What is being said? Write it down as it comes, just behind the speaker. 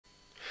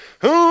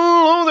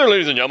there,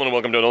 ladies and gentlemen, and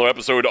welcome to another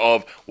episode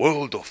of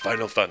World of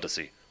Final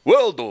Fantasy.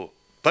 World of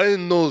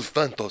Final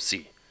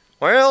Fantasy.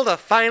 World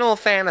of Final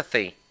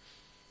Fantasy.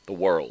 The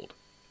world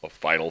of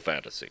Final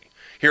Fantasy.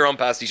 Here on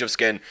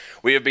PasticheofSkin,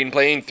 we have been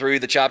playing through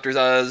the chapters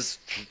as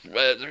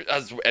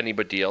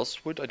anybody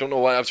else would. I don't know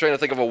why. I was trying to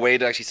think of a way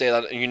to actually say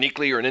that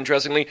uniquely or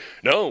interestingly.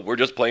 No, we're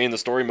just playing the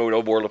story mode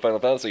of World of Final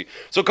Fantasy.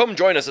 So come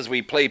join us as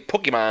we play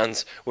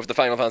Pokemons with the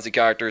Final Fantasy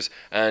characters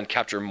and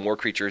capture more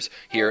creatures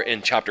here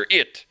in Chapter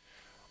 8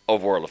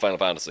 of World of Final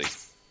Fantasy.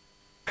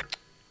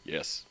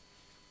 Yes.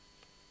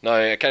 Now,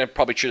 I kind of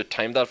probably should have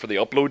timed that for the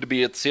upload to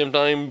be at the same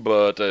time,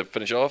 but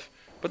finish off.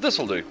 But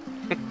this'll do.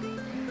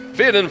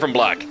 Fade in from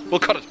black. We'll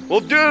cut it. We'll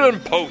do it in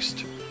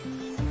post.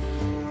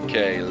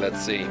 Okay,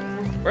 let's see.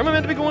 Where am I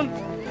meant to be going?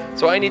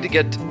 So I need to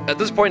get... At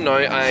this point now,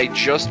 I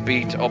just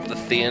beat up the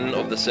Thane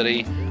of the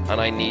city,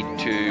 and I need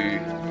to...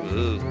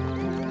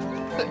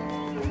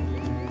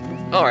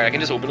 Alright, I can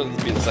just open it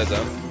and be inside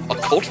down.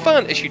 Occult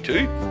Fan, issue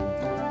 2?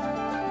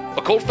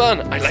 Occult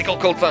Fan. I like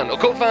Occult Fan.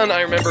 Occult Fan, I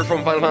remember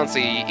from Final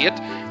Fantasy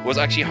 8, was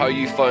actually how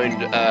you found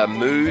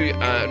Nu,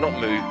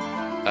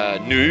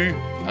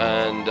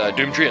 and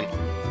Doom Train.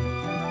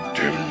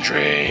 Doom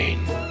Train.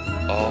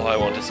 Oh, I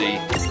want to see.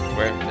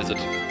 Where is it?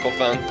 Occult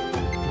Fan.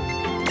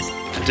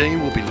 Today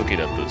we'll be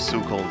looking at the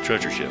so-called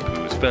treasure ship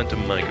whose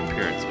phantom-like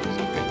appearances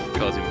have been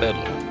causing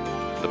bedlam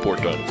in the port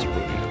town of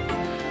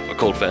Saronia.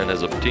 Occult Fan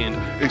has obtained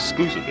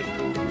exclusive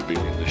info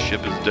revealing the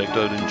ship is decked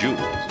out in jewels.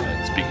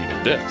 Speaking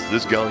of decks,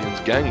 this galleon's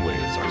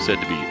gangways are said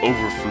to be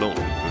overflowing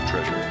with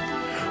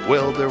treasure.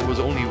 Well, there was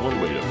only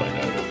one way to find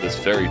out if this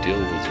fairy tale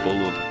was full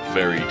of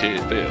fairy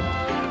tale,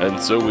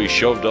 and so we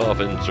shoved off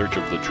in search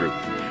of the truth.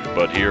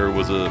 But here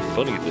was a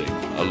funny thing.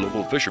 A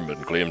local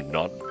fisherman claimed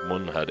not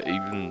one had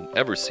even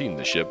ever seen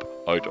the ship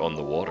out on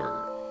the water.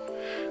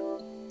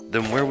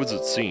 Then where was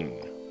it seen?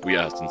 We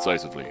asked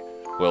incisively.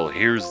 Well,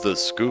 here's the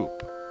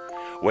scoop.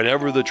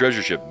 Whenever the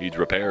treasure ship needs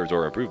repairs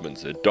or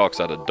improvements, it docks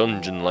at a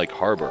dungeon-like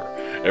harbor.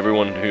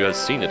 Everyone who has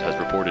seen it has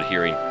reported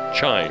hearing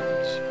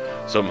chimes.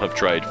 Some have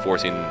tried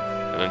forcing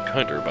an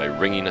encounter by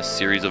ringing a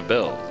series of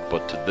bells,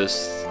 but to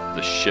this,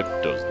 the ship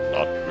does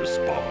not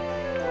respond.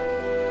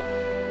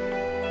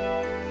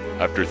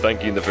 After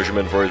thanking the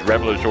fisherman for his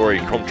revelatory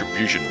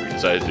contribution, we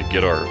decided to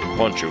get our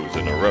ponchos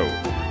in a row.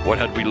 What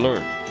had we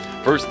learned?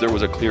 First, there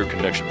was a clear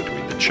connection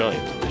between the chimes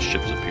and the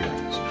ship's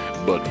appearance,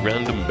 but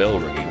random bell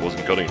ringing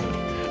wasn't cutting it.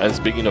 And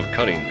speaking of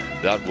cutting,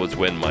 that was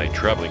when my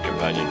traveling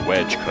companion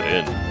Wedge cut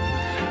in.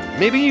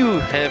 Maybe you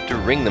have to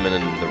ring them in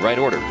the right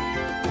order.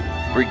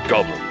 Greek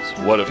goblins,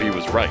 what if he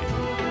was right?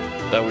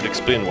 That would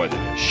explain why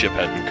the ship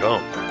hadn't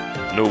come.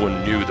 No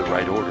one knew the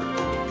right order.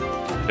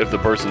 If the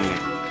person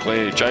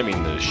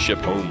chiming the ship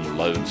home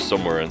lives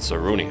somewhere in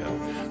Saronia,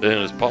 then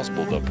it is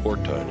possible the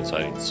port town is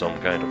hiding some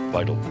kind of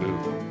vital clue.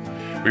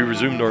 We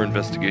resumed our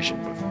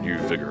investigation with new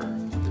vigor.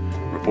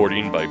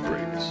 Reporting by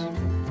Briggs.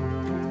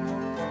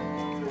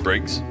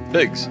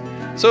 Biggs.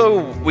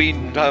 So we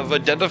have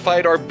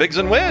identified our Biggs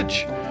and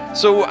Wedge.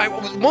 So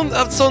something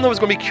I was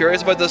going to be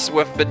curious about this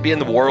with it being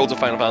the worlds of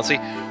Final Fantasy.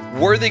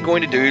 Were they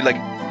going to do like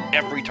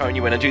every town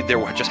you went into there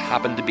just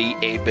happened to be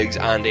a Biggs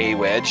and a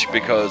Wedge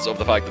because of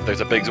the fact that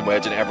there's a Biggs and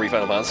Wedge in every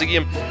Final Fantasy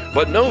game?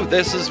 But no,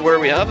 this is where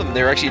we have them.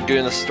 They're actually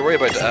doing a story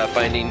about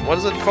finding, what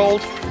is it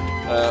called?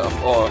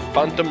 A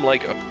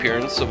phantom-like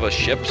appearance of a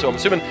ship, so I'm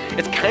assuming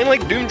it's kind of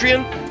like Doom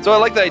Train, so I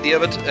like the idea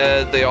of it.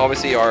 They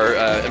obviously are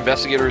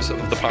investigators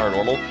of the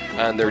paranormal,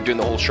 and they're doing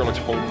the whole Sherlock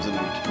Holmes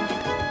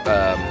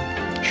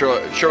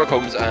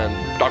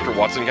and Dr.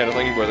 Watson kind of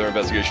thing with their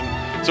investigation.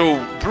 So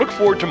look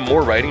forward to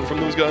more writing from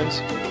those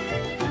guys.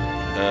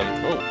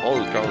 All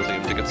those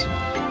Coliseum tickets.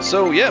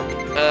 So yeah,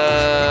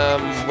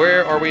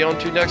 where are we on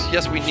to next?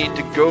 Yes, we need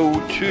to go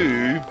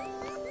to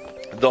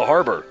the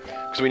harbor,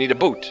 because we need a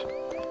boat.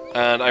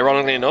 And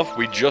ironically enough,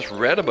 we just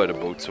read about a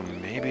boat, so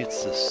maybe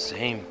it's the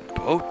same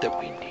boat that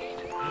we need.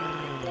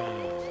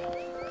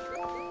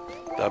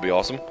 That'd be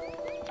awesome.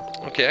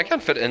 Okay, I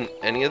can't fit in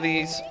any of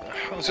these.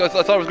 So I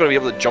thought I was going to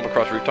be able to jump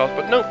across rooftops,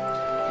 but no.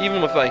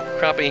 Even with my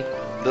crappy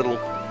little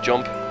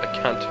jump, I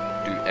can't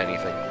do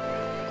anything.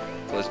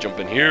 So let's jump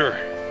in here.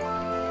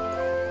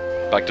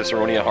 Back to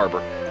Saronia Harbor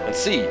and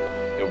see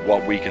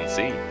what we can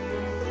see.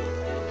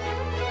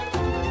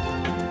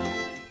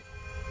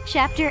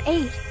 Chapter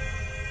 8.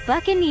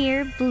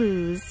 Buccaneer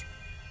Blues.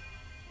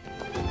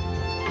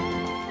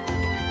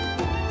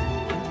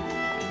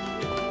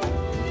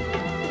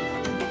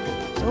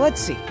 So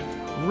let's see.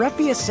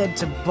 Rephia said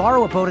to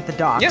borrow a boat at the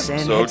docks and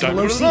so head to time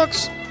the to go to the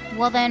docks.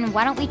 Well then,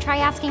 why don't we try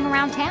asking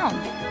around town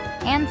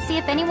and see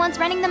if anyone's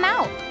renting them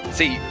out?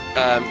 See, you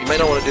might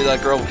not want to do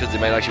that, girl, because they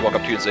might actually walk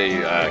up to you and say,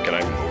 can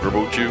I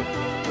motorboat you?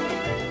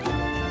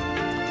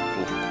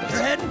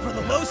 You're heading for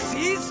the low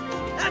seas?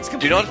 That's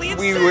Do not be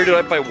weirded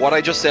out by what I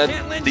just said.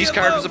 These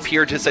characters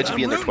appear to said to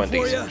be in their I'm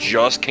rooting for 20s. ya.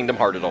 Just Kingdom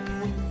Hearted up.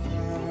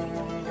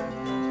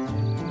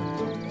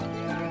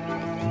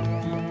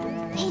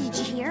 Hey,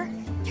 did you hear?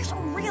 There's a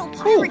real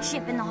pirate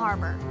ship in the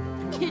harbor.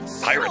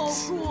 It's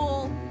Pirates. so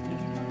cool.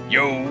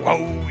 Yo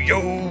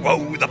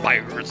ho, the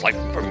pirate's life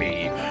for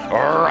me.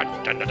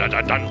 Dun, dun, dun,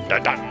 dun,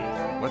 dun,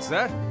 dun. What's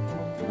that?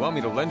 You want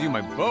me to lend you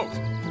my boat?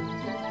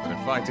 But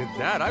if I did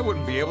that, I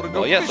wouldn't be able to go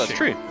Well, yes, fishing. that's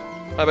true.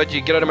 How about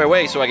you get out of my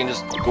way so I can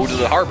just go to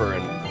the harbor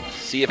and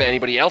see if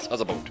anybody else has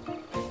a boat?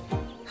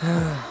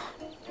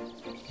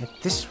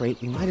 At this rate,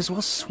 we might as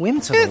well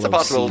swim to the It's a low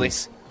possibility.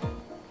 seas.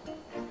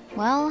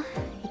 Well,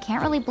 you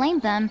can't really blame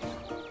them.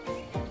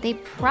 They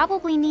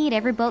probably need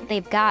every boat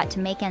they've got to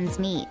make ends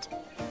meet.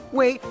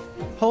 Wait,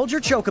 hold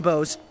your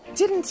chocobos.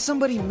 Didn't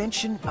somebody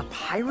mention a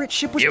pirate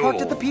ship was Yo.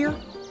 parked at the pier?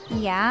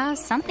 Yeah,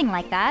 something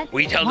like that.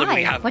 We tell them Why?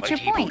 we have What's your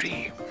mighty point?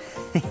 booty.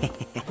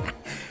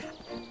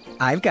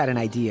 I've got an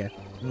idea.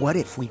 What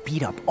if we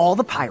beat up all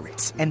the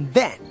pirates and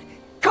then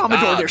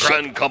Commodore their ship?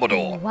 Grand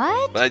Commodore.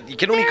 What? But you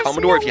can only There's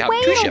Commodore no if you have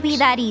way two it'll ships. be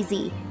that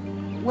easy.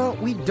 Well,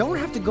 we don't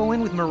have to go in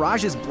with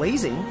mirages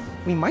blazing.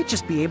 We might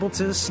just be able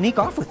to sneak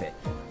off with it.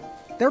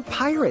 They're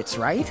pirates,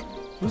 right?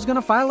 Who's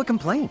gonna file a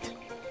complaint?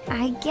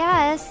 I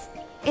guess.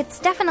 It's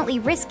definitely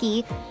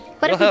risky,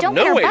 but We'll if we have don't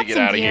no get our way to butts get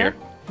in outta gear, here.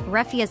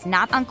 Rephia's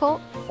not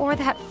uncle, or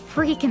that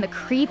freak in the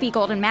creepy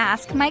golden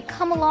mask might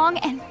come along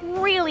and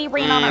really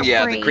rain on our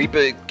Yeah, parade. the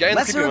creepy guy in the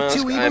Lesser creepy of mask.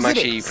 two evils I'm it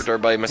actually is.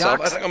 perturbed by myself.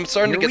 Doc, I'm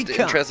starting to here get we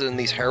come. interested in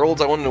these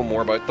heralds. I want to know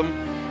more about them.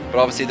 But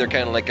obviously they're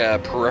kind of like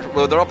peripheral.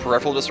 Well, they're not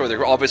peripheral to the story.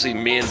 They're obviously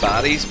main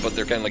baddies, but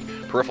they're kind of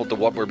like peripheral to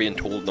what we're being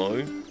told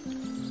now.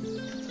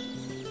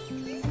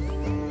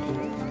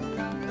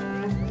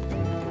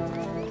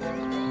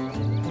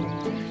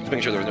 Just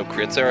making sure there was no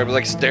crates there. I was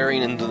like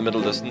staring into the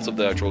middle distance of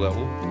the actual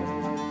level.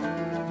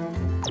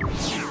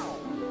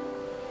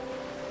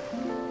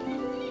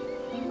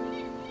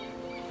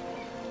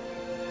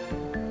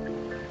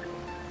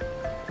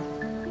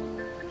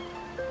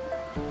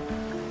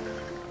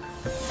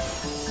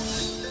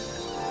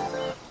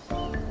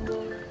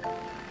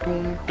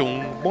 Boom,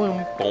 boom,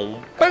 boom,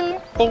 boom,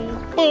 boom,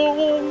 boom,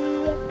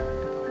 boom.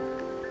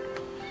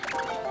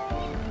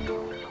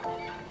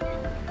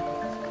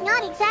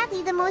 Not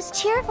exactly the most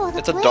cheerful of the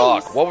It's a place.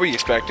 dock. What were you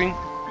expecting?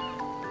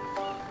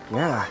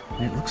 Yeah,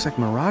 and it looks like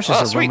mirages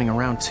Ah, are sweet. roaming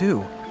around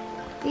too.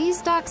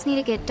 These docks need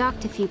to get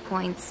docked a few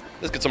points.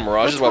 Let's get some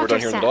mirages Let's while we're watch down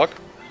here in the our dock.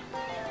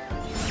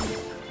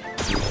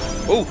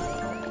 Oh!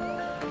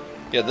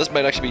 Yeah, this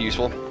might actually be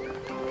useful.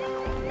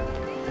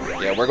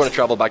 Yeah, we're going to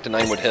travel back to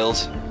Ninewood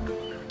Hills.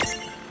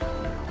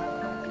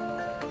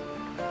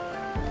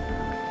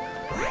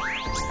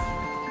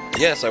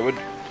 Yes, I would.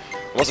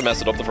 I must have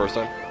messed it up the first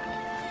time.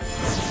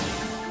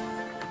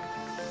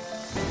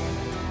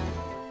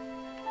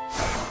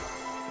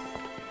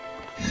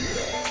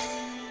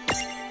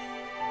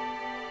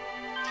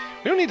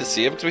 We don't need to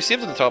save because we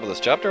saved at the top of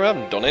this chapter. We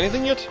haven't done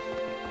anything yet.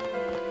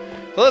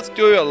 So let's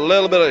do a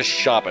little bit of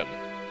shopping.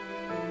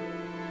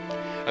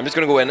 I'm just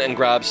going to go in and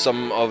grab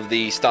some of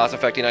the stats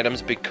affecting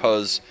items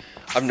because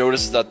I've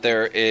noticed that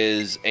there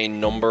is a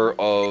number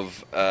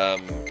of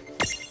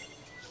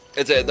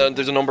there's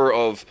a number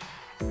of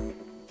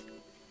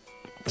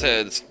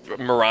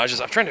mirages.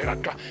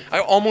 I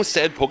almost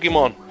said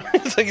Pokemon.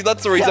 It's like,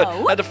 that's the reason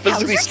I had to physically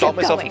how's your stop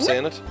trip myself from going?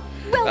 saying it.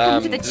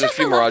 Welcome to the There's a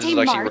few Chocolate mirages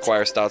that actually Mart.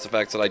 require stats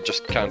effects that I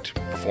just can't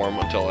perform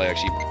until I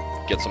actually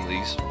get some of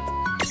these.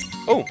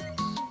 Oh,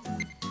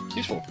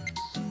 useful.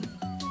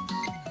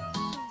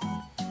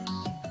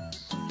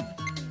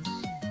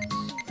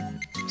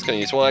 It's kind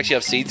of useful. I actually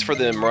have seeds for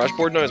the Mirage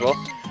board now as well,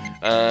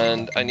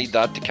 and I need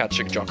that to catch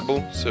a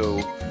Chocobo. So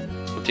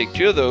we'll take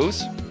 2 of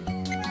those.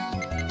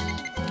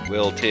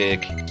 We'll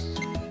take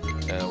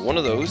one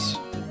of those,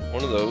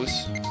 one of those,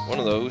 one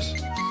of those,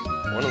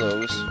 one of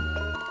those,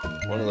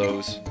 one of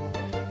those,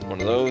 one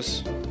of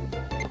those,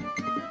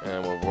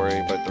 and we'll worry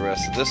about the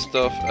rest of this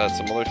stuff at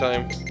some other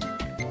time.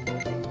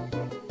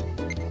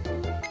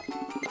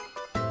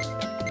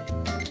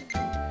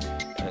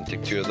 And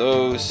take 2 of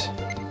those,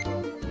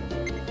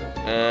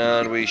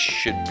 and we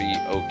should be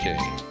okay.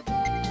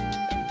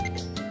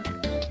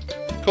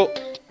 Cool.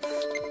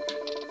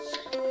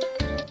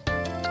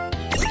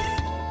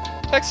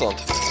 Excellent.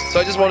 So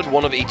I just wanted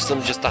one of each of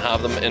them just to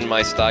have them in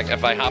my stack.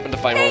 If I happen to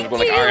find one, I'm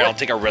going like, alright, I'll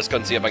take a risk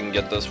and see if I can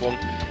get this one.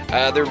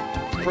 They're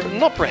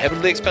not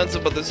prohibitively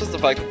expensive, but this is the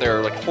fact that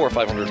they're like 400 or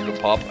 500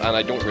 to pop, and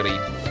I don't really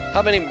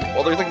have any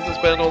other things to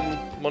spend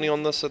on money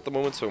on this at the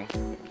moment, so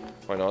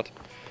why not?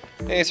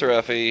 Hey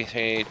Seraphi,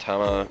 hey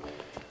Tama.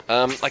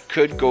 I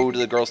could go to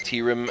the girls'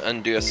 tea room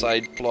and do a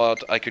side plot.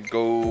 I could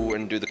go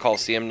and do the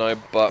Coliseum now,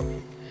 but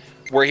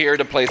we're here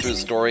to play through the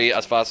story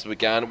as fast as we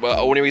can. Well,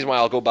 the only reason why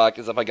I'll go back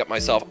is if I get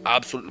myself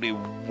absolutely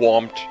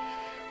whomped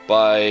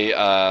by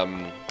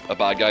a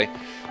bad guy.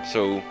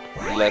 So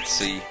let's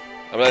see.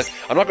 I'm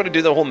not going to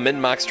do the whole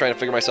min-max trying to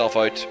figure myself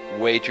out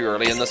way too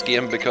early in this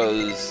game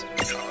because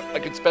I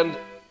could spend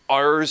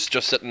hours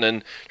just sitting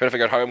in trying to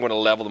figure out how I'm going to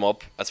level them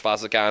up as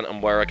fast as I can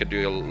and where I could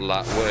do a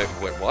lot.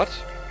 Wait, what?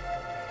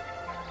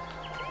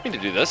 I need to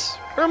do this.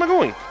 Where am I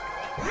going?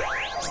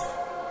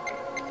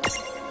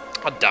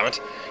 God damn it.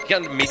 You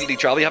can't immediately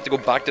travel, you have to go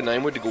back to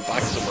Ninewood to go back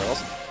to somewhere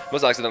else. I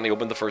must have accidentally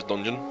opened the first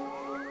dungeon.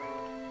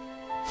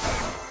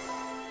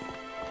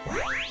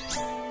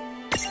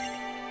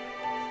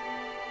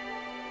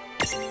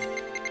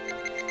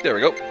 There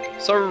we go.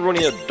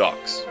 Sarunia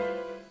Docks.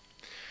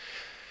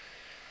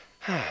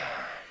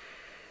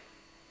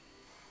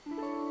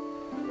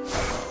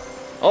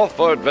 Off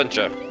for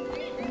adventure.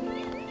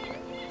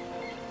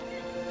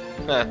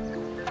 Huh.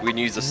 We can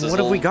use the sizzle What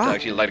have we got? to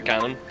actually light a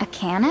cannon. A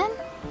cannon?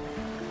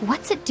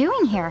 What's it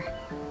doing here?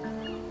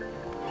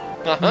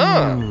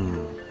 Aha!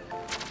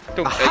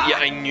 Yeah,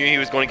 I knew he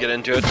was going to get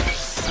into it.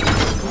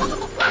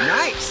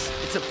 Nice!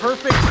 It's a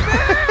perfect...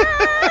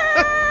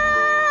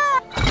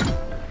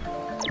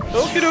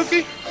 Okie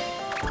dokie.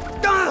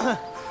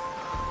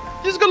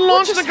 Just gonna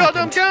launch the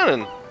goddamn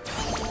cannon.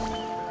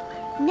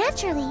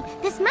 Naturally,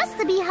 this must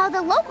be how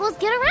the locals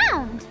get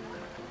around.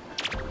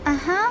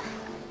 Uh-huh.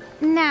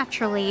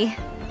 Naturally.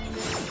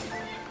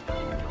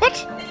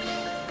 What?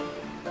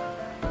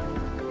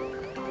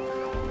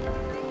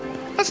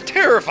 That's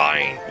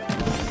terrifying.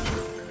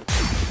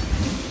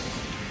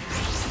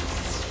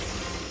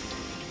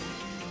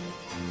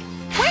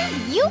 Where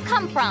did you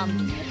come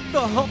from?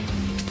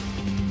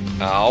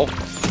 Ow.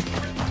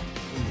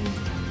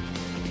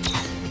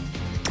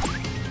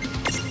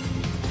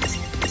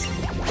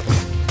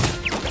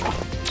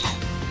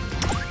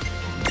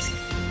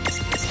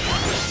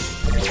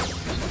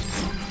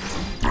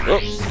 Oh,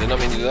 did not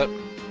mean to do that.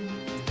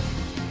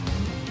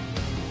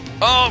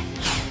 Oh!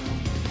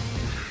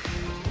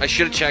 I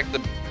should have checked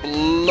the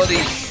bloody...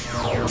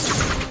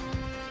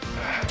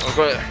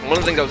 One of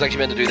the things I was actually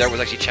meant to do there was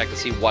actually check to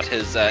see what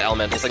his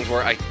elemental things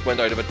were. I went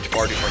out a bit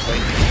far too quickly.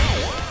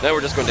 Now we're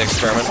just going to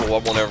experiment with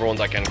what whatever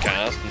ones I can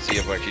cast and see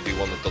if we actually do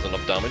one that does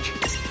enough damage.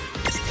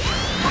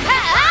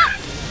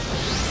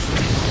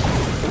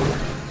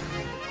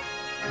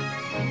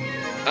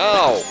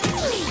 Ow!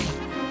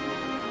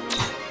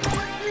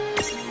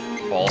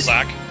 Ball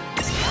sack.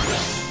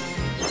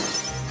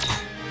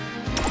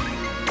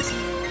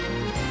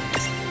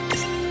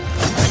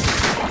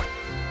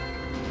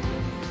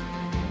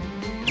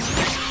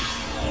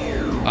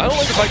 I don't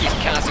like the fact he's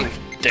casting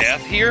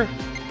death here.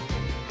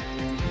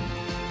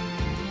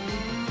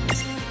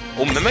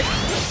 Oh, Mimic?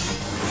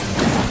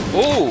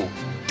 Oh,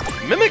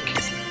 Mimic!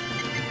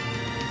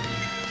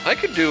 I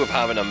could do with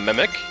having a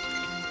Mimic.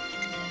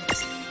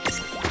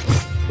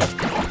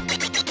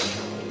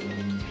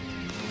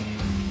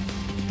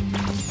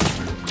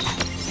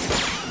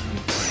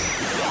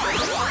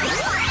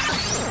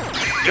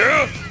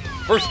 Yes!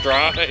 First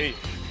try!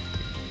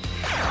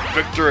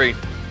 Victory!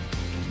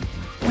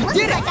 Looks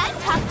like I'm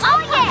tough. Oh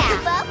yeah!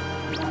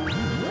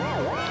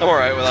 I'm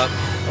alright with that.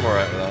 I'm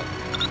alright with that.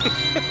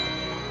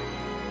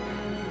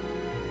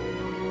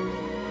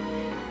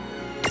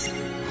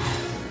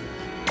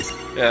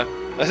 Yeah.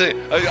 I say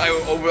I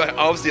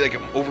obviously like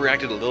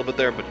overreacted a little bit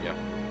there, but yeah.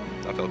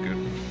 That felt good.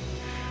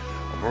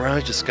 A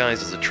mirage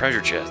disguised as a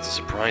treasure chest, a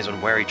surprise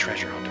unwary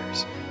treasure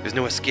hunters. There's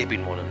no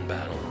escaping one in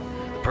battle.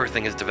 The poor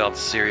thing has developed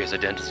serious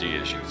identity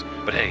issues,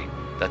 but hey,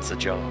 that's the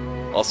job.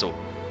 Also,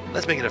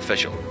 let's make it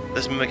official.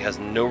 This Mimic has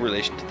no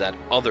relation to that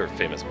other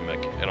famous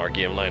Mimic in our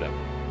game lineup.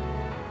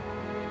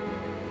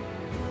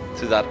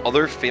 To that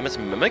other famous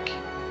Mimic?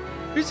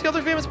 Who's the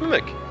other famous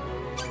Mimic?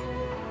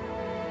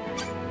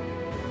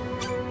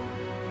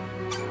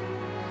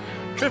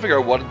 I'm trying to figure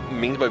out what it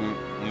means by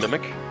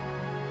Mimic.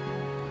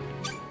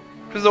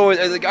 Because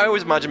I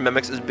always imagine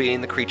Mimics as being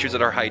the creatures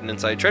that are hiding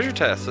inside treasure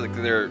chests. So, like,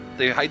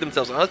 they hide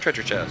themselves as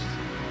treasure chests.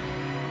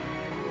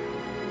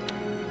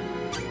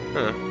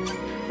 Huh.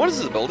 What is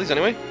his abilities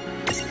anyway?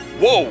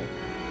 Whoa!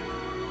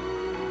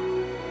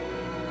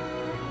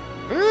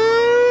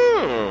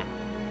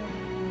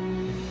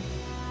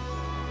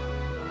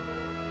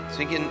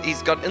 So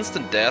he's got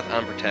instant death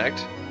and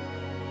protect.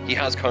 He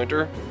has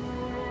counter.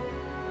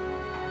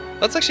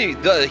 That's actually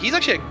he's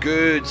actually a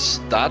good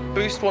stat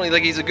boost one.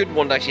 Like he's a good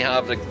one to actually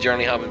have, like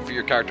generally have it for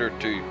your character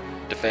to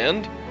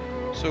defend.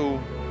 So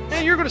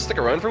yeah, you're gonna stick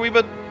around for a wee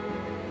bit.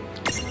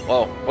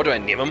 Well, what do I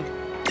name him?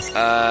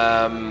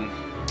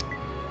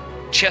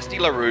 Chesty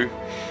LaRue.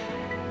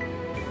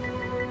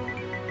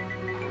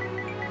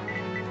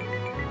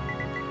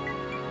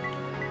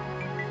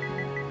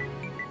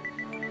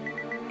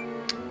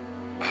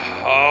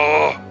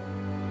 Oh.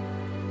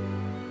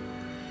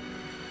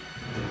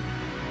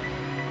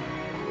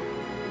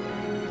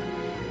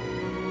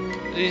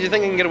 Do you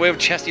think I can get away with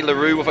Chesty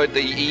LaRue without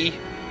the E?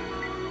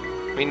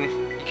 I mean,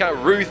 you can't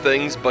rue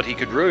things, but he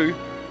could rue.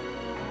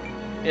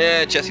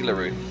 Yeah, Chesty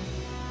LaRue.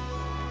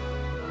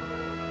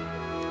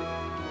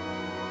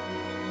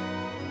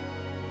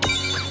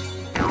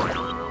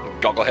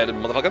 Goggle-headed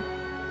motherfucker.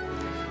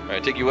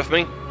 Alright, take you with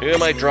me. Who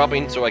am I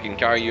dropping so I can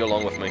carry you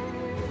along with me?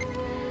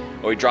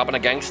 Are we dropping a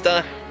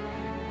gangster?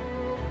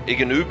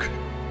 Iganook?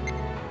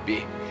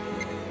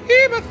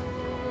 Behemoth?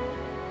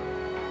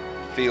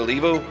 Field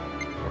Evo?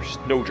 Or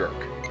Snow Jerk?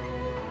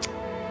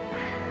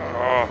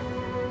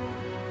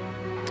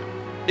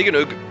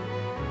 Iganook.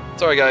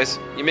 Sorry guys,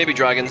 you may be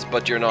dragons,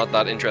 but you're not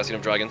that interesting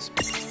of dragons.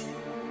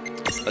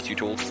 That's you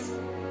told.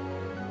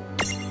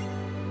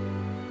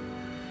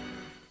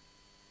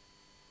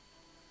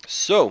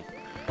 So,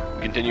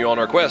 we continue on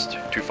our quest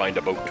to find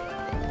a boat.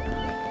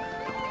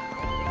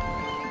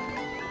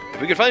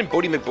 If we could find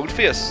Bodie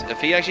McBoatface,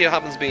 if he actually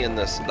happens to be in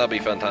this, that'd be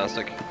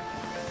fantastic.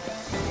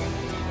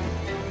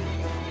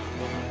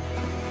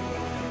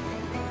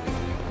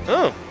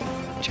 Oh,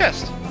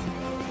 chest.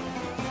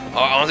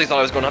 I honestly thought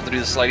I was going to have to do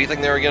the slidey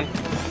thing there again.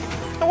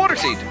 A water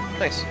seed.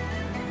 Nice.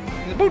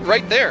 The boat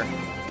right there.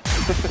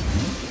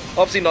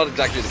 Obviously not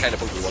exactly the kind of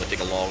boat we want to take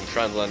a long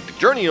transatlantic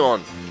journey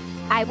on.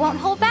 I won't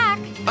hold back.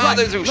 Ah,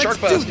 there's those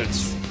shark let's do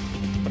bastards.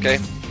 Okay.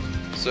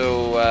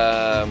 So,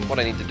 what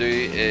I need to do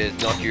is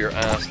knock your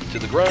ass to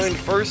the ground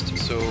first.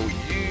 So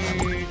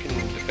you can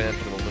defend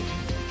for the moment.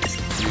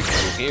 You can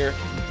go here,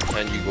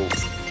 and you go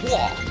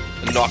whoa,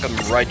 and knock him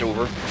right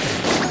over.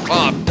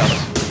 Ah, damn it.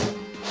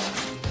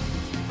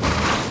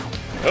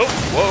 Oh,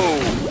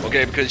 whoa.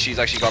 Okay, because she's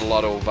actually got a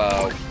lot of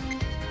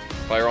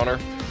fire on her.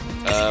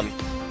 I'm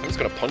just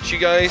gonna punch you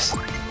guys.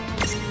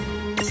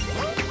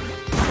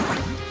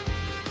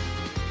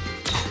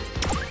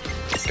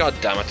 God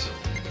damn it.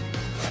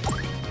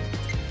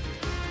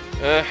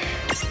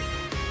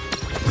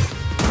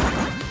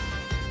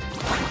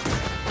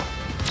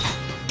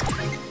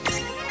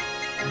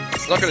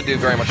 It's not gonna do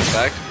very much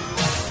effect.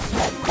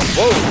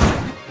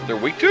 Whoa! They're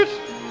weak to it?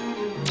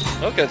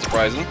 Okay, that's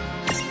surprising.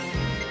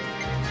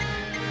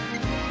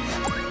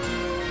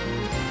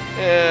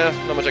 Yeah,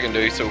 not much I can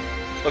do, so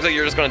looks like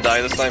you're just gonna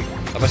die this time.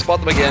 If I spot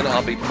them again,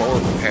 I'll be more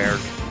prepared.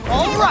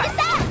 Alright!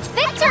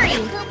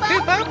 Victory!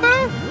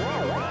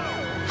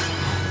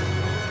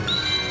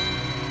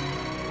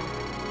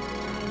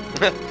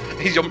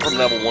 He's jumped from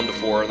level 1 to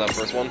 4 in that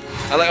first one.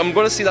 And I'm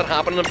going to see that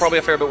happen, and probably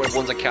a fair bit with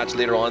ones I catch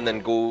later on,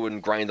 then go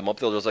and grind them up.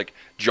 They'll just like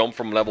jump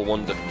from level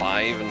 1 to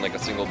 5 in like a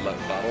single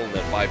battle, and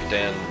then 5 to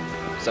 10,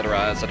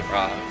 etc.,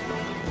 etc.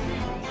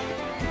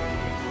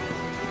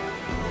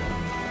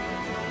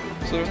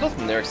 So there's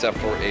nothing there except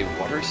for a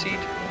water seed.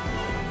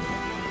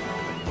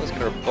 Let's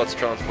get our butts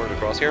transported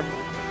across here.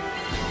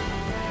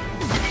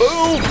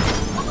 Boom!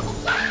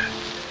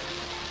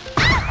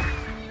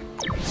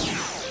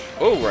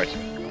 Oh, right.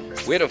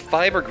 Weight of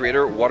 5 or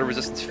greater, water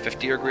resistance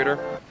 50 or greater.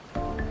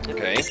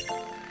 Okay.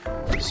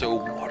 So,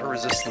 water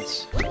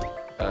resistance.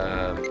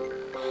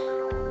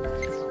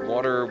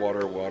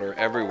 Water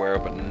everywhere,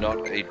 but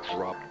not a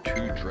drop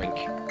to drink.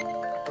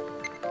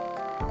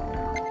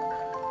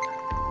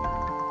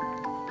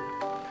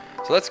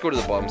 So let's go to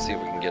the bottom, see if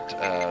we can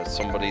get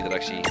somebody that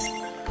actually...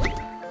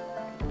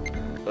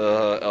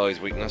 Ellie's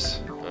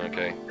weakness.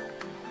 Okay.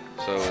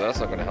 So that's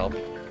not going to help.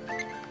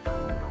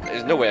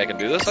 There's no way I can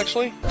do this,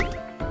 actually.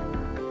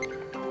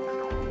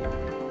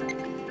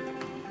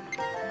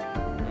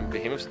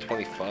 Behemoth's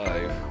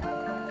 25.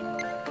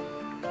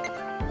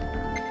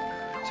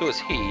 So is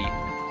he.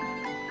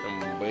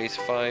 And weighs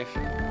 5.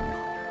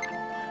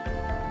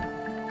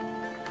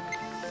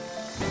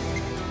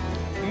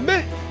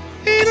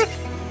 Behemoth!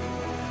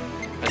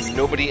 And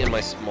nobody in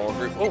my small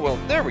group. Oh, well,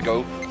 there we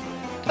go.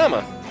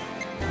 Tama.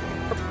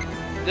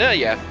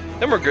 Yeah.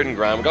 Then we're good and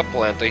grand. We got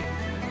plenty.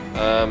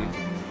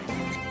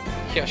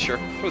 Yeah, sure.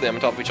 Throw them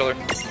on top of each other.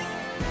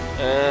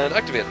 And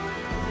activate.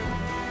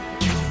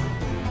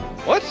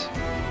 What?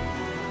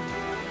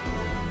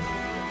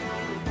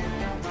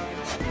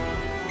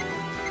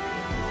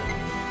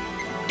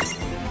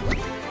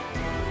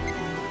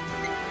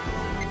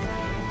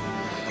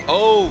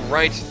 Oh,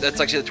 right. That's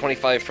actually the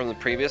 25 from the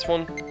previous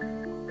one.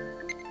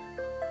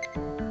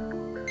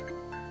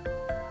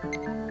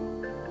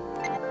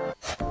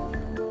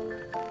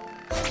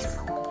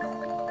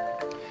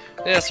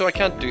 Yeah, so I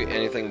can't do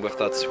anything with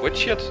that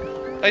switch yet.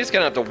 I just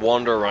kind of have to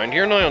wander around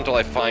here now until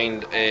I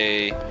find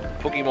a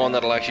Pokemon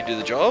that'll actually do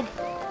the job.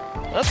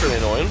 That's really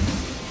annoying.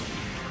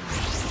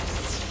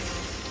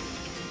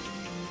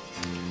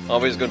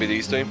 Obviously it's going to be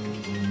these two.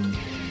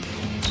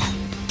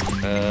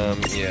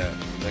 Yeah.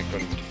 I'm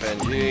going to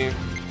defend you. You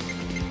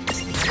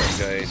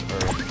guys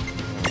are...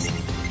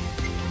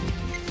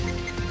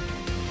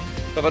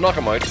 If I knock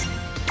him out,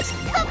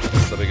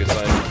 that'll be a good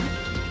sign.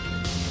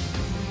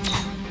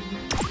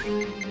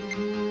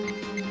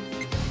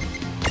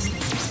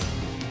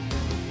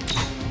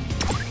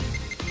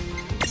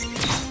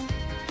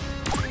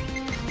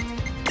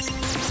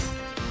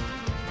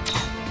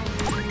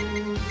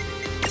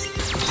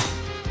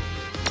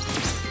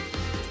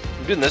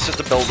 I'm doing this just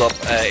to build up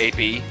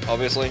AP,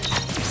 obviously.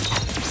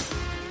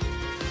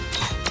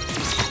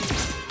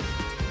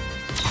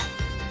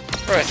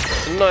 Alright,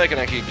 so now I can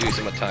actually do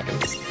some attacking.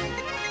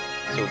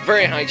 So,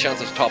 very high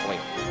chance of toppling.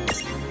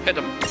 Hit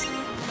him.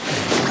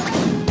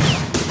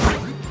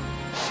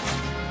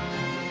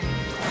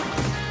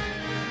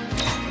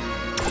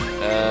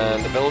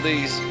 And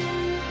abilities.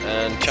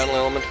 And channel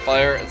element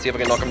fire, and see if I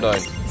can knock him down.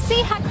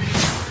 See how...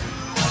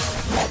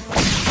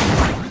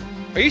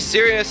 Are you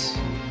serious?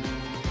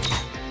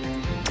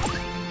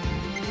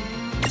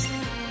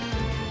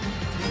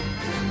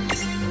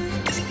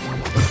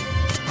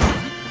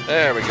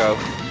 There we go.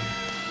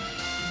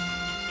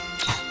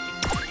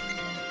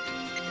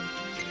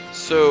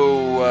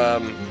 So,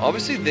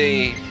 obviously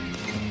the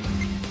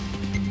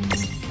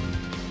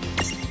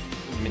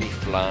mini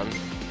flan.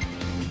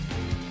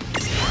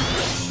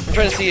 I'm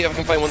trying to see if I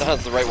can find one that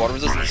has the right water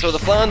resistance. So the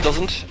flan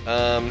doesn't.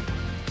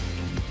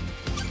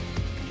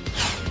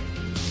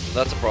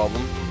 That's a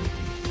problem.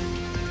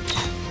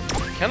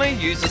 Can I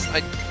use this?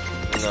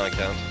 No, I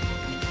can't.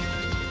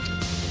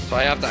 So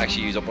I have to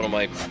actually use up one of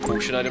my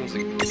potion items to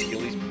heal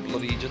these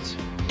bloody idiots.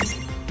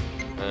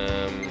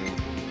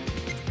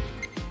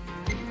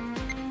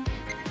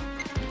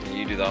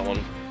 You do that one.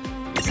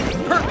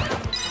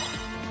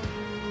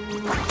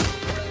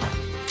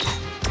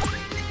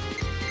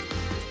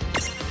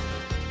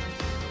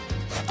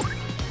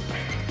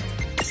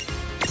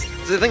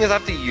 So the thing is, I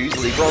have to use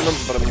lever on them,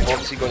 but I'm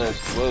obviously going to...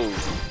 Whoa.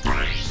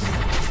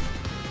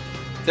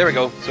 There we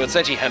go. So it's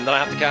essentially him that I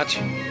have to catch.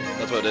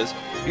 That's what it is.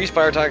 Use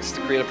fire attacks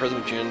to create a prison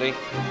opportunity.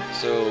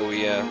 So,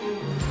 yeah.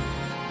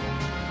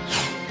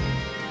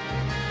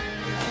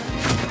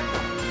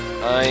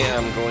 I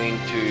am going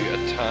to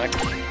attack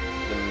the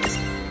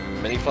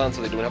mini flan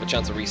so they don't have a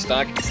chance to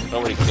restack. I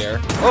don't really care.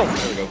 Oh,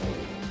 there we go.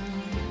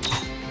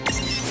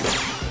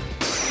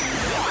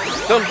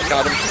 Done.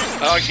 Got him.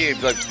 Actually,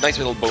 like, nice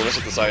little bonus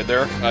at the side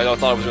there. I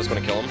thought I was just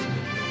going to kill him.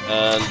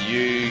 And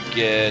you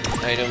get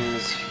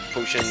items,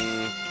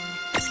 potion,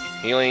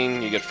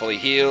 healing. You get fully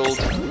healed.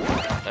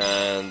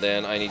 And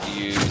then I need to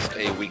use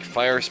a weak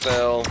fire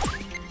spell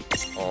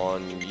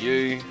on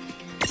you.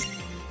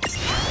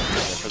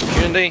 For the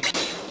opportunity.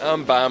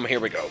 And bam,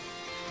 here we go.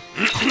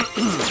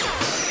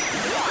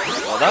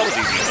 Well, that was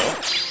easy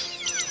enough.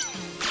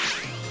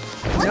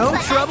 No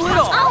trouble at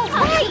all. Oh,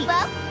 hey!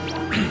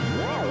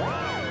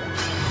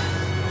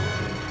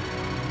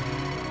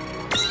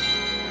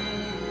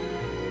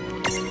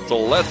 So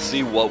let's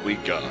see what we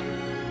got.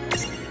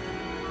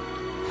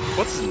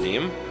 What's his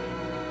name?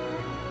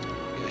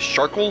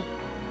 Sharkwell?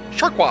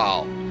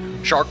 Sharkwell!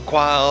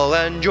 Sharkwell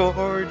and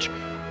George,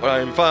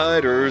 prime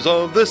fighters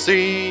of the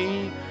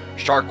sea.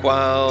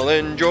 Sharkwell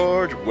and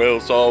George will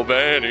solve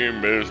any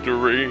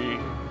mystery.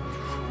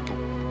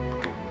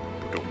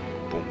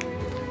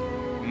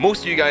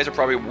 Most of you guys are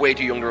probably way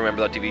too young to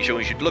remember that TV show.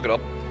 You should look it up.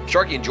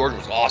 Sharky and George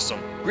was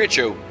awesome. Great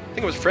show. I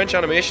think it was French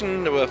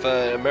animation with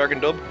American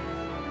dub.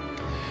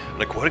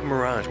 An aquatic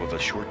mirage with a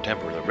short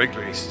temper that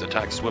regularly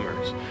attacks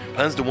swimmers.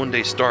 Plans to one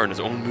day star in his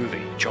own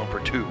movie, Jumper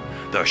 2,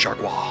 The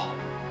Sharkwall.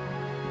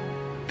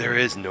 There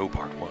is no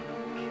part 1.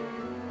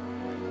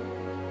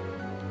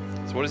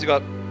 So what has he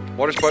got?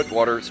 Water spout,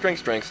 water,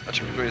 strength,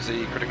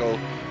 accuracy, critical,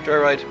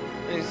 joyride.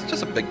 He's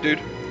just a big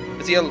dude.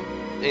 Is he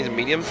he's a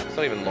medium? It's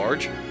not even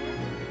large.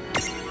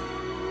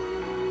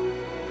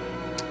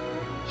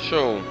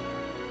 So,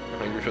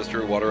 Hungry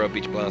Twister, Water Up,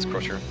 Beach Blast,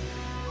 Crusher.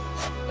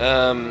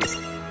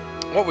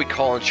 What we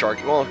call him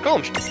Sharky? Well,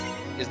 call him.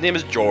 His name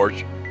is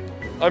George.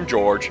 I'm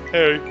George.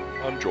 Hey,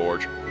 I'm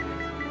George.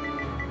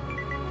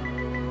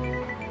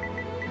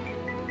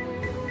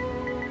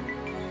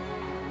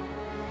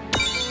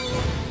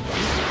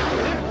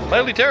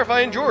 Mildly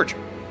terrifying George.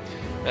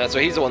 So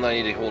he's the one that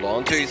I need to hold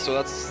on to. So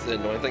that's the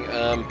annoying thing.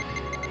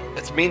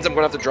 It means I'm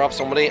going to have to drop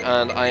somebody,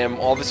 and I am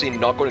obviously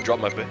not going to drop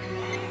my.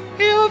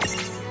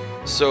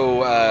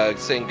 So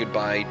saying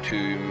goodbye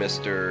to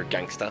Mr.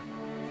 Gangsta.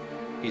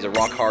 He's a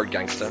rock hard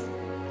gangsta.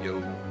 Yo,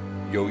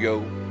 yo,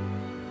 yo,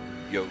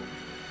 yo.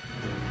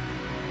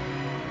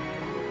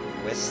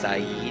 West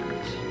Side.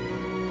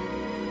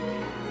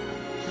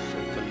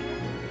 Something.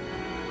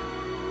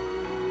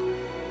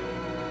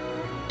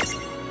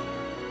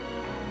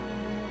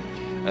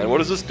 And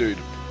what is this dude?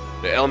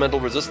 The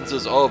elemental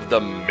resistances of the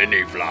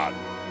mini flan.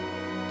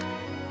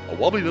 A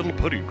wobbly little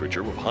pudding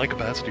creature with high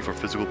capacity for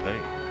physical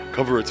pain.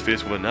 Cover its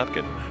face with a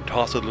napkin,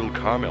 toss a little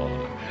caramel on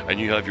it, and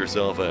you have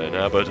yourself an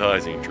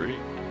appetizing treat.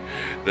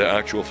 The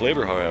actual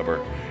flavor,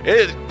 however,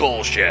 is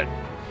bullshit.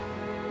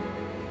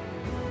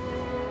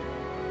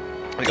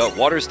 We got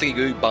water, sticky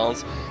goo,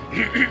 balance,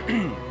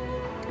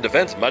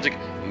 defense, magic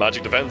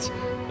defense,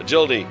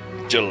 agility,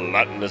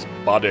 gelatinous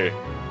body.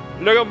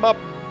 Look at my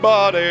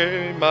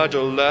body, my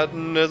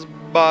gelatinous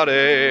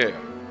body.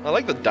 I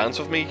like the dance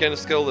with me kind of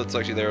skill that's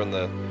actually there in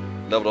the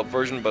leveled up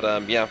version, but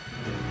yeah,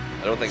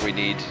 I don't think we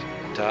need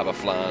to have a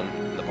flan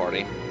in the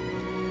party.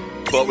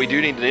 But we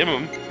do need to name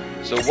him.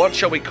 So what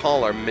shall we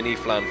call our mini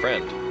flan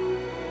friend?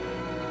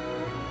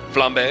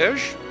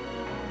 Flambage?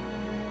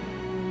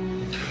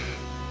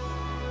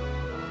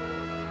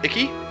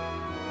 Icky?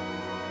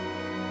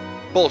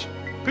 Bullshit.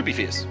 Poopy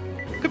face.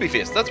 Poopy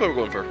face, that's what we're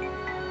going for.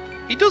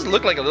 He does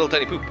look like a little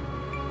tiny poop.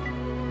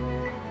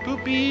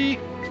 Poopy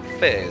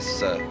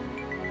face.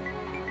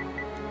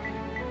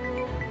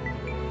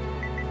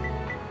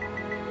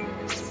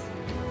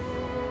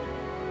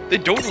 They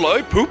don't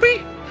lie,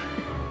 Poopy?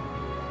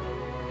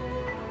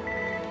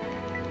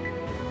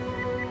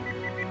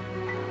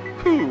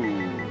 Poo.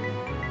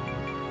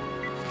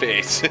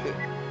 Face.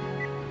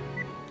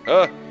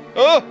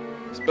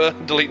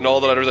 Deleting all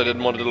the letters I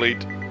didn't want to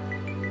delete.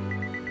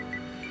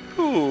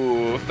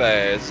 Poo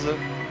face.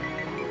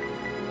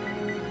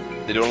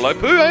 They don't like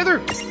poo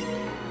either.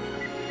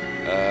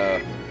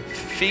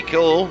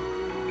 Fecal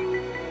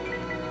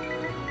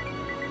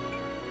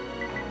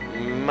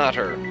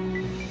matter.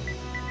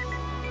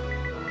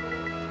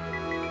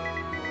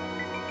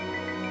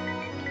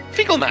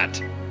 Fecal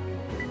mat.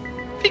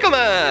 Fecal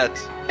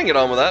mat. I can get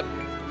on with that.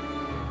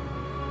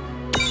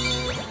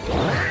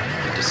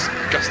 You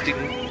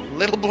disgusting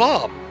little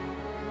blob.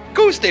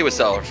 Go stay with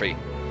Salafree.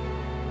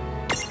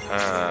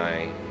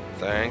 Hi.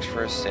 Thanks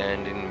for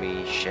sending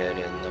me shit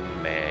in the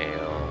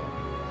mail.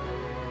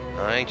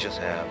 I just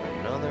have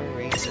another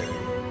reason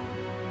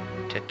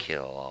to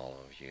kill all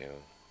of you.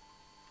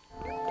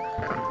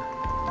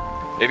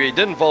 If you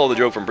didn't follow the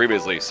joke from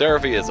previously,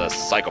 Seraphy is a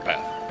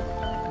psychopath.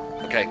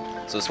 Okay,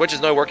 so the switch is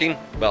now working.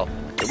 Well,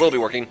 it will be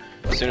working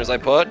as soon as I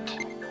put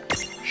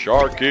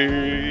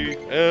Sharky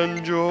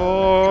and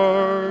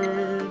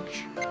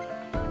George.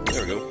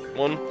 There we go.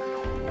 One.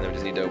 And then we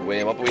just need to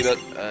weigh him up a wee bit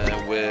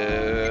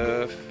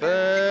with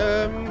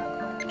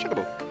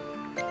Chocobo.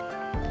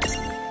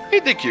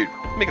 Ain't they cute?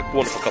 Make a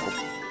wonderful couple.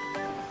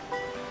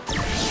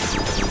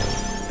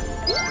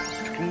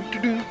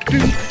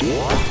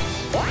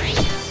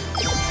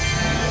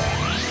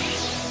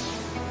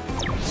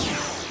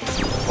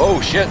 Oh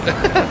shit!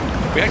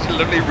 We actually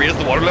literally raised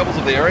the water levels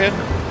of the area?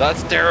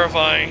 That's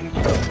terrifying!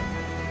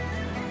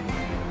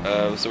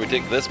 So we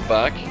take this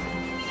back.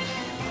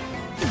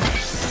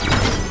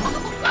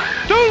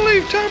 Don't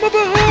leave Tama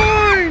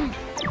behind!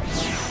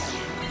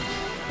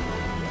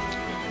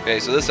 Okay,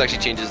 so this actually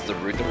changes the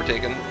route that we're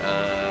taking.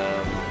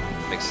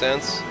 Makes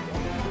sense.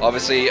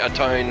 Obviously, a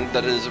town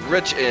that is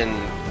rich in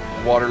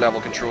water level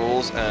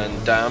controls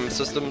and dam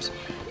systems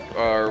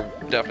are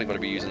definitely going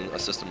to be using a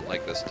system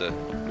like this to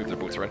move their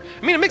boats around.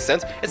 I mean, it makes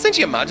sense.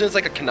 Essentially, imagine it's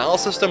like a canal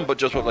system, but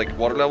just with like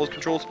water levels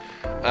controls.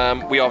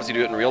 We obviously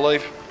do it in real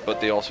life, but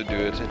they also do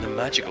it in a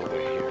magical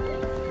way here.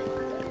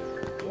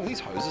 All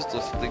these houses,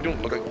 they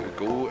don't look like they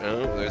go.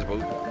 There's a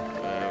boat.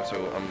 So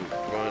I'm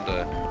going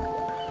to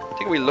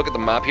take a wee look at the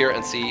map here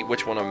and see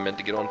which one I'm meant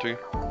to get onto.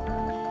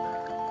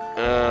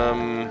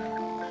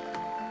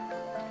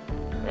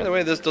 By the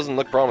way, this doesn't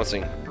look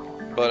promising.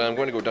 But I'm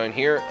going to go down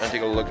here and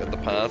take a look at the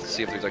path to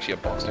see if there's actually a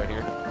box down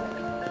here.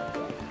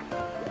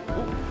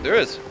 Ooh, there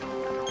is.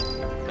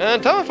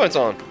 And Talonfine's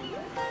on.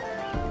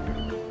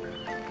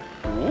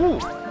 Ooh.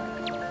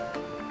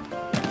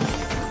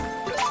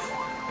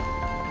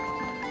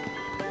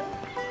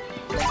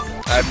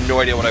 I have no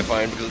idea what I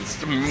find because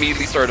it's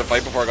immediately started a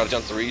fight before I got a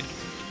chance to read.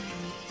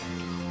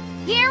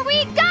 Here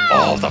we go!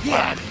 Oh, the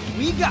plan.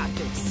 We got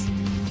this.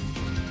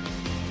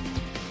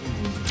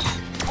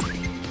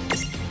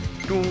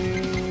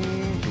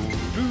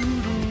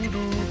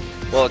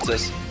 Well, it's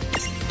this.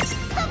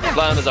 The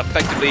plan is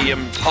effectively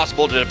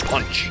impossible to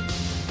punch.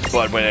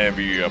 But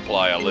whenever you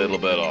apply a little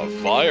bit of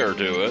fire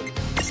to it...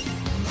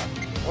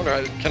 I want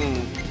to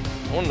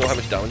know how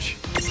much damage.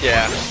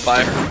 Yeah,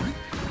 fire.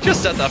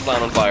 Just set that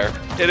plan on fire.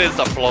 It is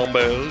a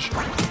flambage.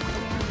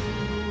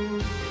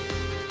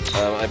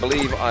 I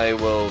believe I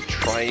will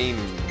try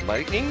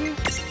lightning.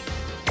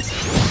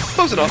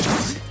 Close enough.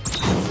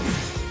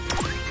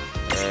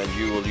 And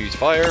you will use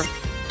fire.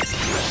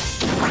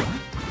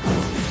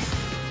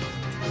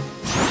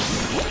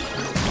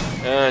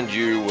 And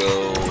you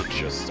will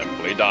just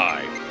simply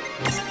die.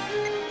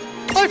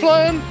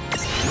 Lifeline!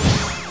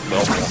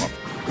 No problem.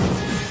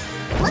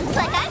 Looks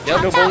like I You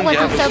have no That bone, you have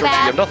wasn't no so switch, you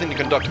bad. have nothing to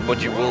conduct,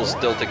 but you will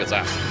still take its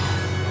ass.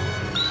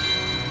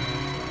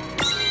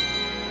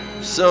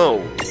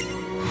 So,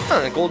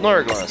 golden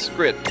hourglass,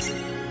 great.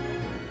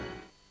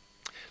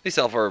 They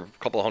sell for a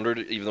couple hundred,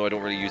 even though I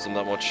don't really use them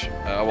that much.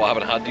 Well, I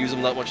haven't had to use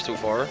them that much so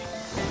far. So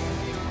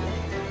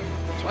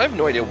I have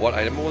no idea what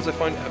item it was I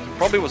found. It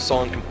probably was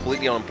someone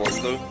completely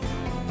unimportant though.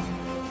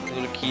 Is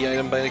it a key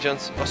item by any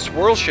chance? A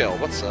swirl shell,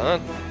 what's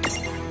that?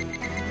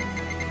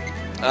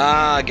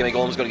 Ah, Gimme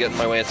Golem's gonna get in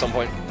my way at some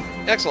point.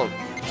 Excellent.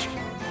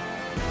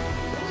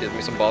 Give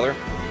me some bother.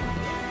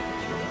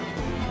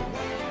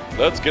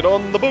 Let's get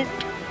on the boat.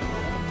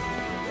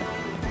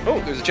 Oh,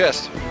 there's a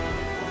chest.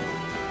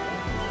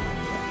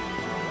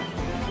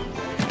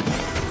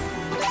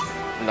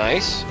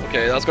 Nice.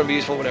 Okay, that's gonna be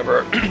useful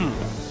whenever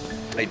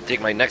I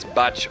take my next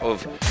batch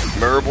of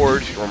mirror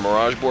board or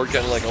mirage board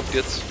kind of like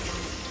updates.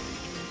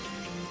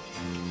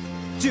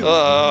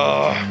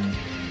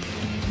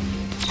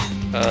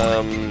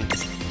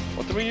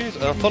 What did we use?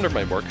 Thunder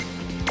might work.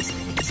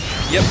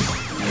 Yep.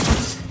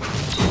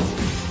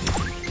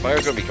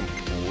 Fire's gonna be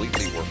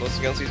completely worthless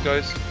against these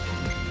guys.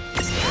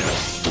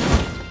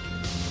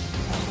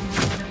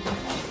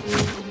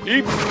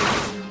 Eep.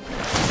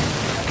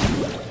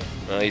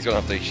 He's gonna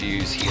have to actually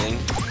use healing.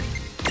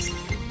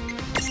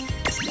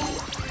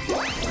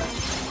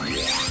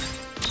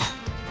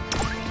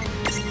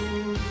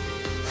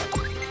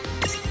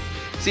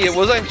 See, it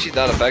wasn't actually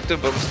that effective,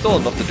 but it was still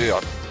enough to do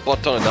a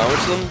butt ton of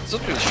damage to them. It's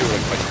not really sure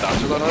like my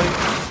stats are that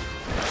high.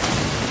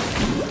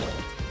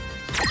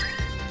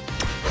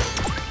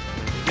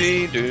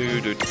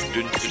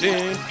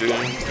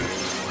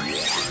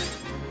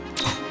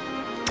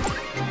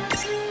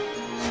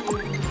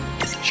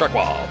 Shark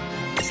Wall.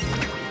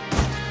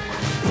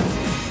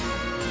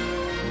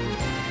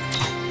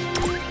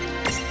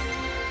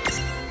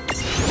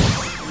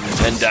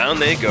 And down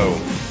they go.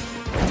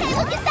 Hey,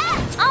 look at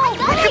that! Oh,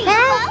 There you go.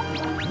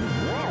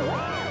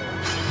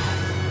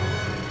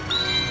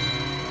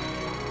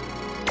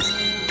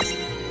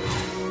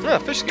 Ah,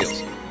 fish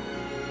scales.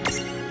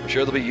 I'm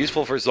sure they'll be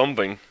useful for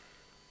something.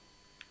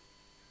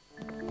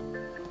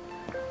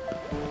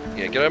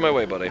 Yeah, get out of my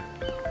way, buddy.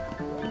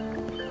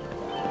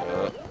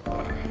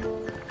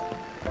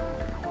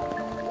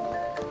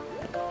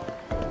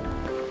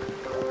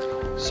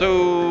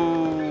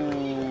 So,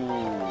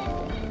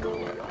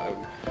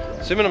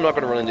 assuming I'm not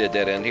going to run into a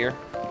dead end here.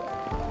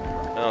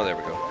 Oh, there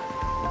we go.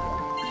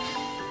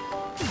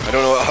 I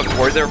don't know, I was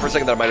worried there for a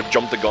second that I might have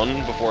jumped the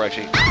gun before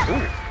actually.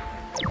 Ooh.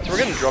 So we're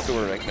getting dropped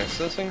over right next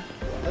to this thing.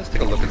 Let's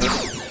take a look at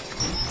this.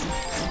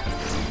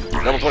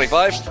 Level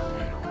 25?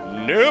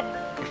 Nope.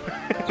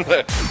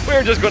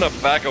 We're just going to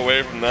back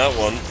away from that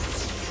one.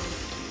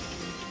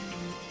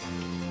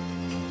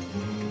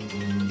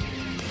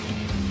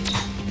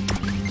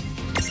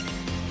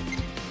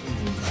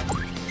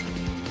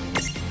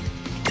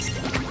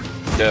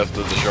 Death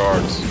to the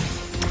sharks.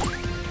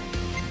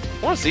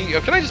 I want to see.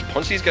 Can I just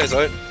punch these guys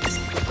out?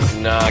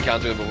 Nah, I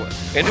can't do it.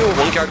 I can do it with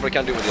one character, but I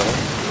can't do it with the other.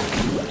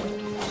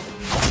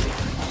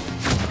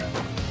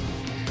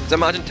 Because I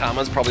imagine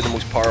Tama's probably the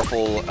most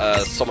powerful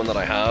summon that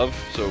I have,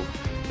 so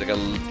like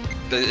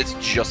it's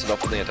just enough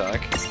for the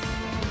attack.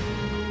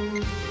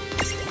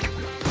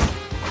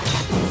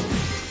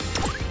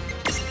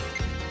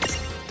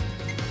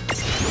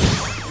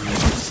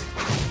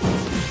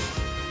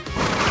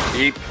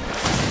 Yeep.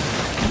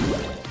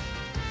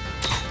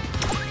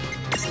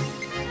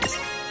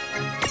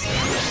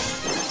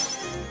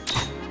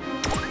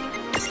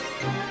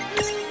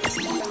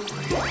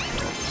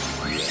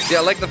 Yeah,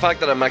 I like the fact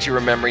that I'm actually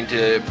remembering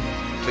to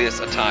place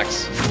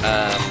attacks,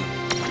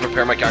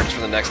 prepare my characters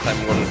for the next time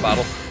I'm going into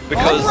battle.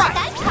 Because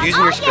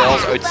using your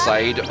spells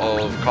outside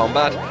of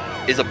combat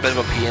is a bit of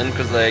a pain,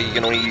 because you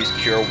can only use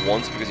Cure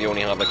once, because you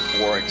only have like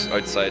 4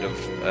 outside of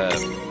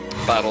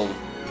battle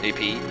AP,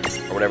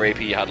 or whatever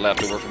AP you had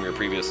left over from your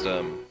previous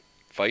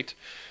fight.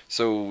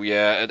 So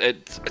yeah,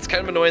 it's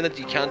kind of annoying that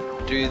you can't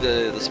do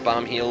the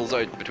spam heals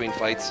out between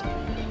fights,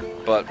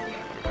 but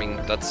I mean,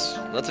 that's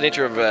the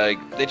nature of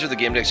the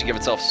game to actually give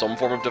itself some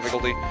form of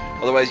difficulty.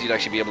 Otherwise, you'd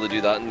actually be able to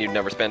do that, and you'd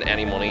never spend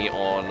any money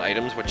on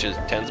items, which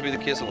tends to be the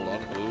case in a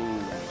lot. Ooh,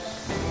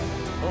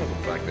 I don't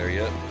go back there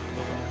yet.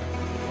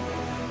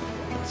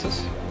 What's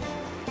this?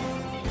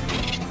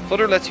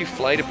 Flutter lets you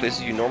fly to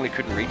places you normally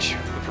couldn't reach.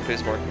 Look for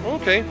place mark.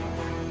 Okay.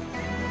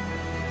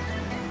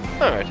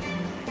 All right.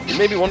 You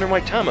may be wondering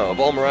why Tama, of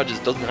all Mirages,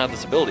 doesn't have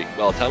this ability.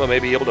 Well, Tama may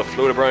be able to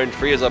float around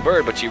free as a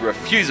bird, but she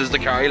refuses to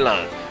carry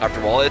Lan.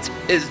 After all, it's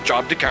his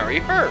job to carry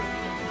her.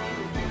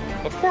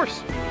 Of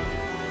course.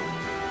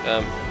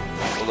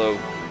 Although,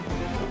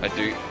 I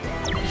do...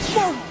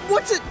 Whoa,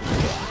 what's it?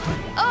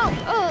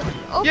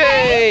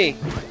 Okay. Yay!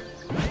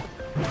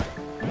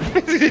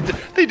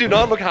 They do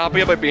not look happy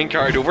about being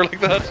carried over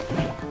like that.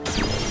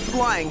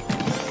 Flying.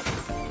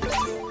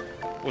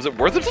 Was it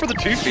worth it for the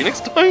 2 Phoenix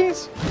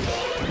Downs?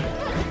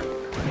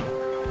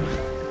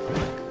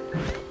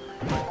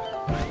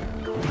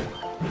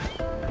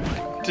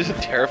 Just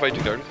terrified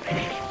 2 targets. Did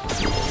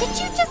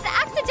you just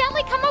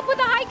accidentally come up with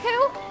a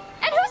haiku?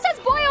 And who says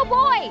boy oh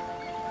boy?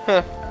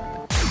 Huh.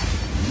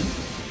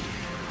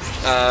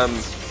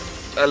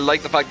 I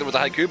like the fact that it was a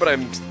haiku, but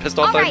I'm pissed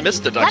off that I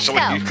missed it actually,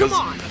 because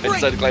I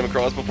decided to climb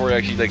across before I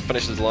actually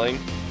finished his line.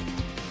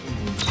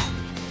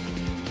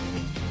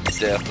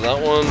 Death to that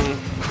one.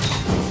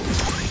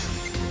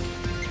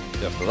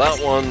 Death to that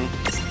one.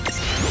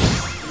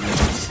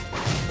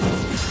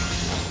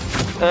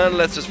 And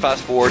let's just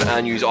fast forward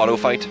and use auto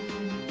fight.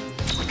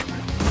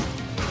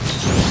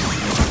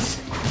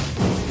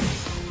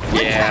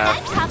 Yeah.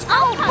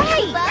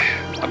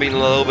 I've been a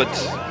little bit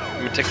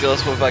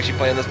meticulous with actually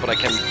playing this, but I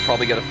can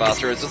probably get it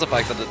faster. It's just the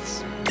fact that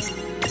it's...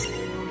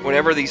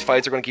 Whenever these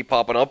fights are going to keep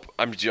popping up,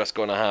 I'm just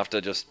going to have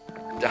to just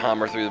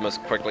hammer through them as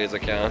quickly as I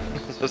can.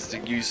 Just to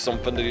use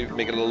something to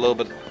make it a little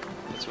bit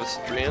less of a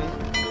strain.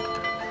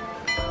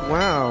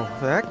 Wow,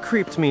 that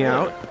creeped me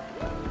out.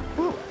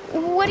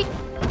 What do you...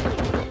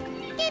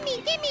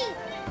 Gimme!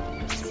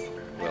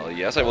 Well,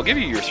 yes, I will give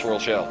you your swirl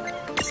shell.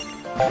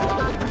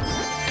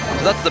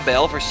 So that's the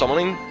bell for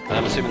summoning.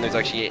 I'm assuming there's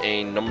actually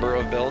a number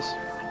of bells.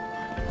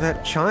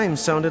 That chime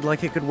sounded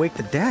like it could wake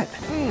the dead.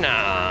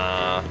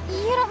 Nah.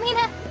 You don't mean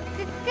a...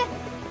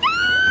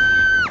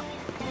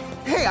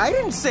 Hey, I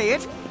didn't say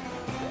it!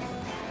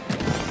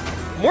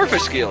 More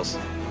fish scales.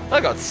 I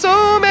got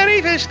so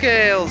many fish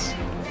scales.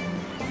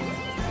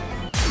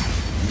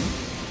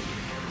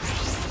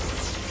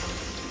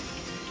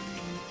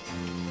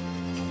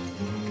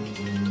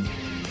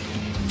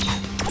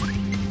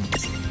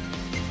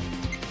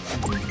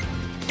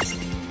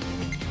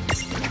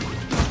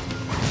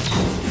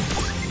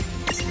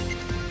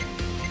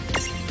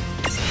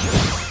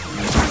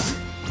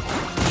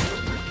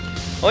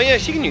 Oh yeah,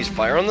 she can use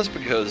fire on this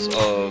because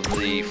of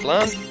the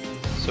flan.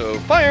 So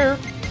fire.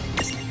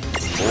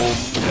 Boom,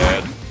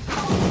 dead.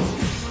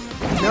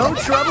 No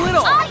trouble at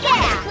all. Oh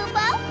yeah!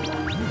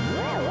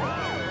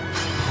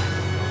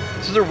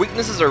 So their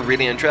weaknesses are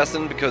really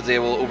interesting because they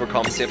will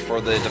overcompensate for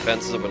the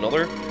defenses of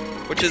another,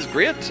 which is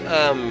great. It's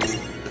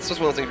just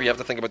one of those things where you have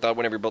to think about that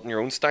whenever you're building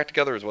your own stack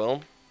together as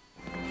well.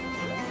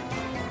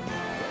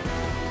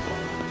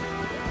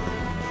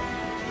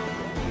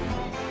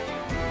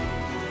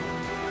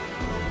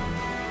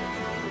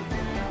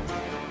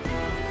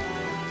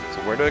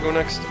 Where do I go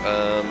next?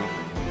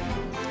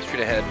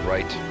 Straight ahead,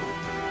 right.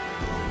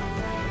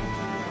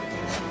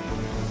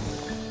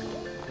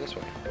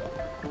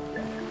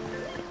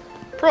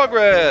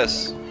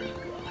 Progress!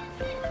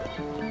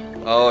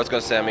 Oh, it's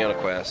gonna send me on a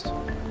quest.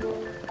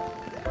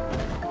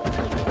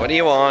 What do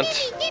you want?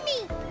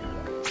 Gimme!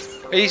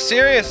 Are you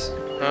serious?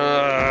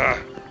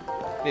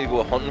 Need to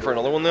go hunting for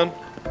another one then?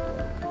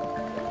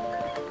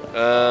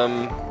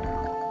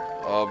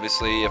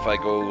 Obviously if I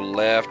go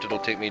left, it'll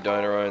take me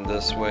down around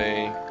this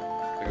way.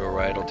 If I go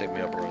right, it'll take me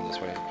up around this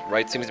way.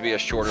 Right seems to be a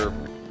shorter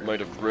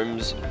amount of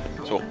rooms,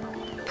 so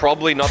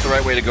probably not the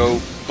right way to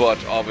go, but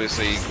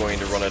obviously going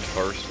to run it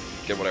first.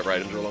 Get whatever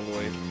items are along the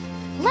way.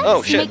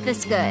 Let's make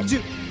this good.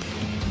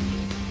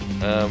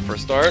 For a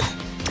start,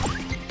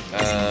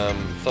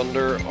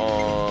 Thunder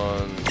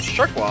on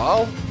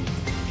Sharkwall.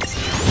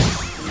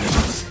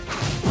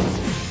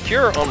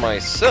 Cure on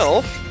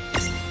myself.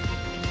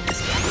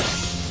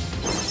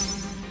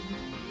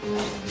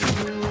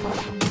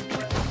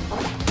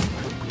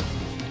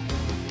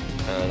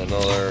 And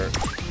another. I'm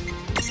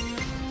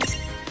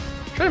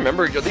trying to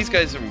remember, are these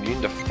guys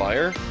immune to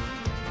fire?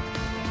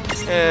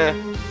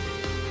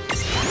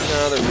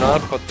 No, they're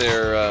not, but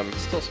they're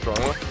still strong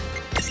enough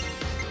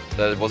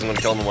that it wasn't going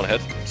to kill them in one hit.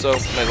 So,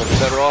 might as well be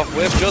better off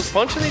with just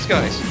punching these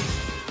guys.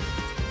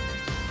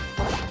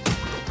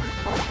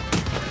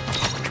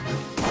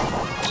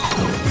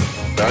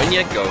 Down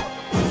you go.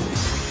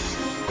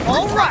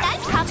 Alright,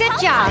 good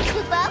job.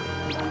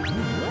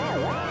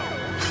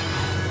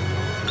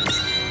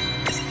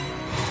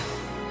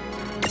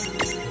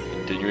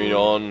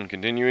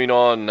 Continuing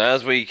on,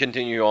 as we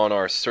continue on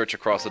our search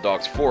across the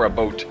docks for a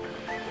boat.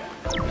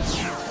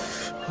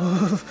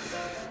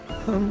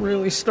 I'm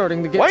really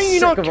starting to get Why are you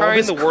sick not of all carrying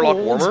this the Warlock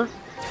cold. Warmer?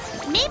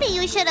 Maybe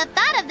you should have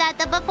thought of that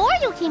before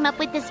you came up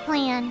with this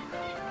plan.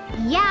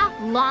 Yeah,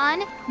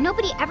 Lon.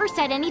 Nobody ever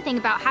said anything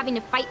about having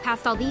to fight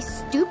past all these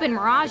stupid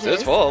mirages. It's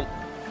his fault.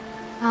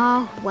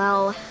 Oh,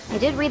 well, I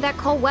did read that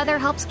cold weather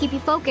helps keep you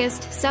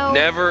focused, so...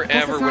 Never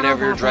guess ever, it's not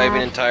whenever all you're that driving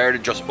bad. and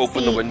tired, just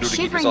open the window to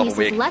keep shivering yourself uses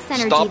awake. less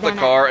energy Stop the than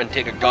car and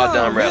take a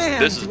goddamn rest. Man,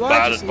 This is do I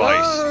bad just advice.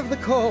 love the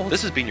cold.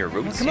 This has been your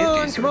road Come safety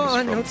on, service come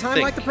on, from no time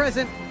Think, like the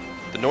present.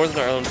 the Northern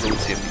Ireland Road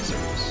Safety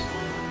Service,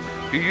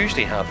 who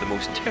usually have the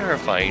most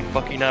terrifying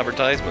fucking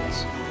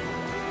advertisements.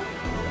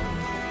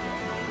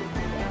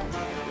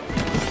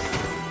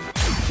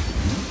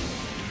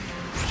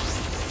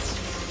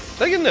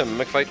 Did I get in a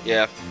mech fight?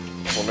 Yeah.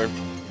 Wonder.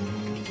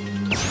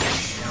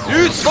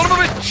 You son of a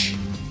bitch!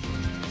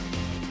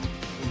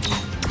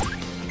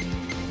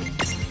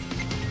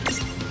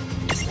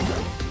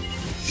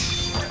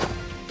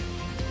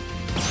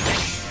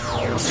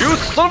 You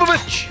son of a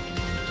bitch!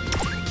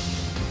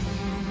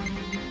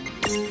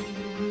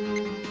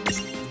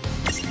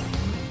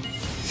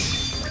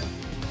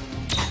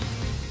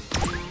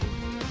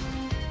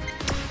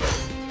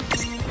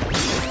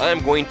 I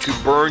am going to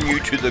burn you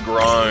to the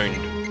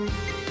ground.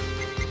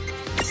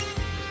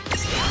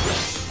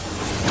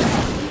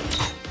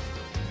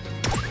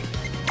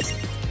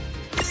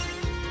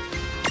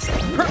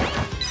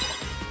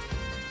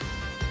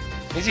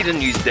 At least he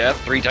didn't use death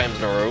 3 times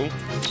in a row.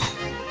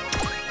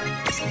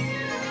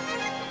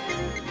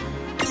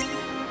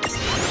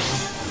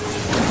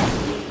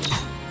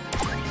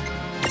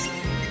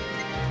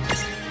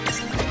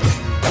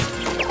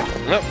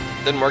 Nope,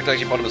 didn't work to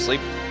actually put him to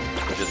sleep,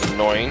 which is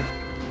annoying.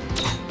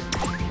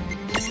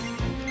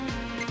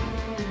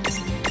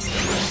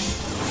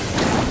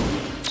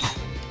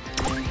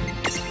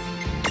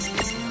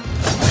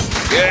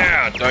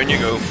 Yeah, down you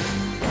go.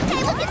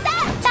 Hey, look at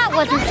that! That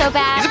wasn't so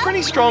bad. He's a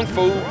pretty strong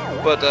foe,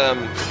 but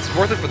it's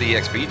worth it for the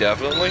XP,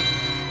 definitely.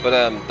 But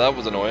that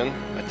was annoying.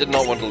 I did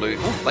not want to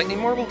lose. Ooh, lightning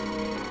marble.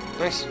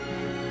 Nice. So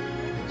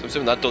I'm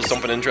assuming that does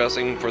something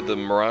interesting for the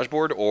Mirage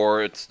board,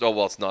 or it's... Oh,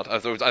 well, it's not.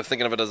 I'm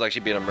thinking of it as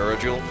actually being a mirror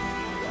jewel.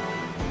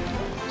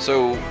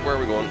 So, where are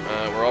we going?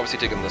 We're obviously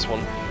taking this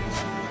one.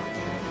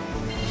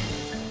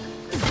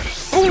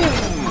 Boom!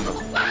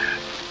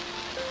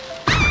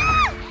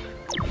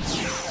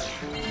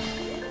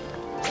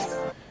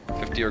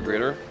 50 or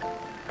greater.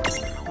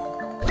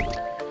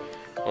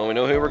 Well, we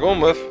know who we're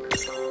going with.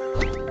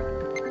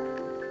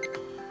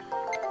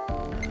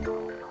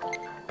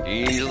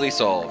 Easily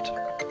solved.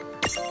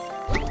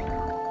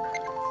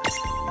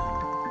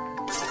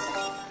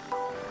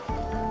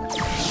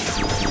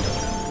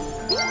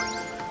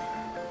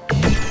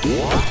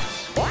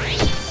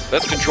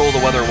 Let's control the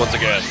weather once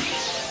again.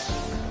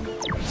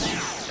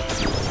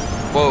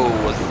 Whoa,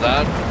 was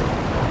that?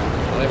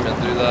 Did I meant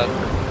to do that?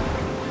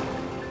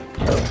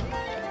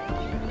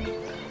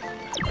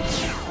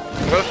 I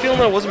have a feeling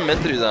I wasn't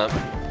meant to do that.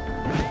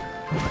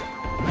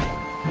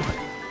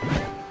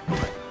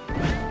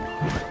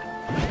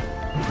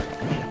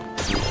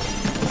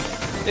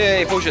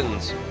 Yay,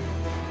 potions!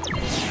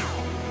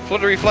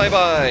 Fluttery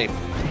flyby!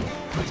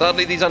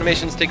 Sadly, these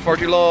animations take far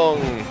too long.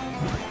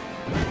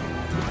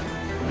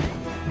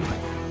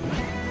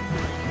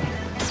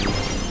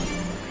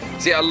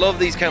 See, I love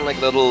these kind of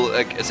like little,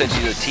 like,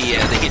 essentially the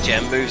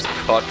HM moves,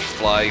 cut,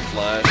 fly,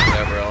 flash,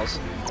 whatever else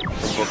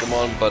from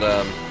Pokemon, but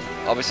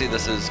obviously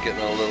this is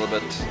getting a little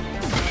bit,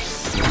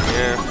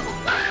 yeah.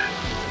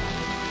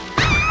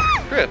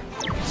 Great.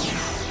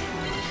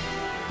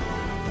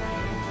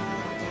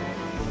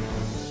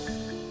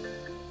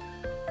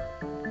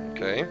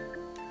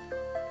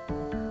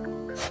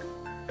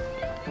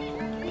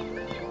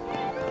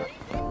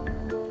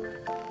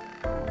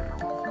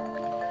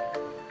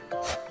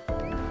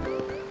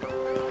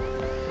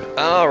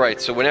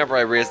 Alright, so whenever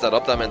I raised that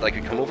up, that meant I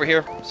could come over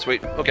here.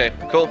 Sweet. Okay,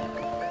 cool.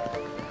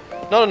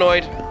 Not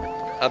annoyed.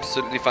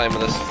 Absolutely fine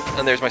with this.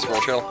 And there's my swirl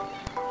shell.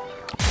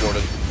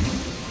 Sorted.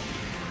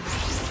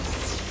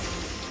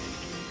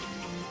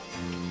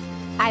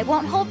 I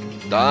won't hold.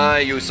 Die,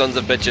 you sons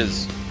of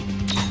bitches.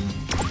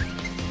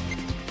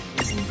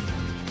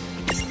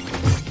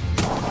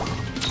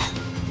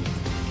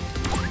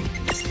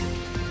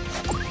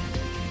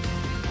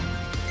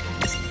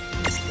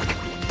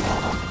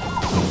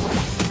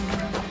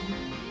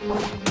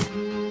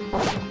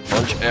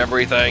 Punch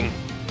everything.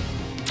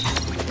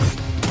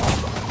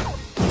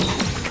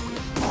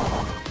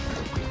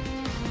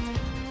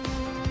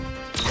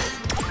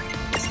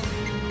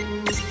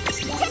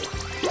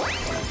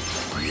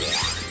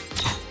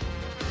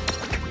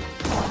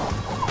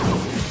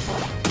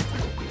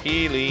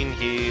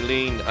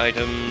 Healing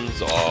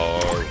items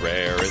are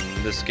rare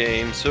in this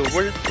game, so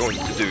we're going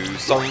to do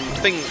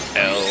something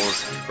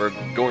else. We're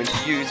going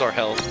to use our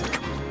health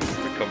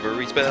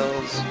recovery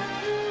spells.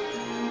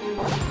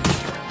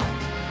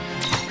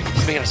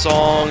 Just making a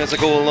song as I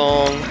go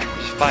along,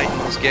 just fighting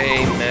this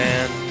game,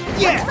 man.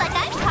 Looks like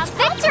I'm top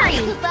Victory!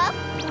 Koopa.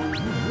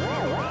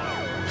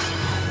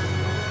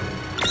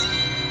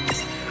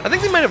 I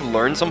think they might have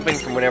learned something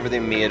from whenever they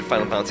made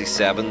Final Fantasy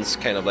VII's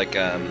kind of like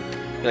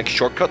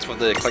shortcuts with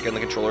the click on the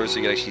controller, so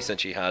you actually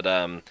essentially had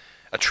a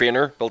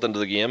trainer built into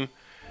the game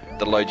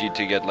that allowed you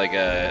to get like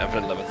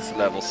infinite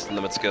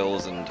limit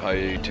skills and how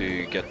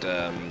to get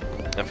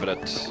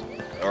infinite,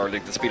 or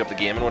like to speed up the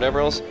game and whatever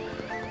else.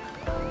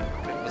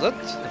 Was that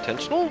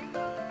intentional?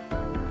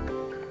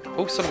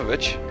 Oh, son of a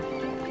bitch.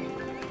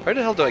 How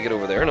the hell do I get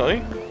over there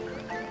now?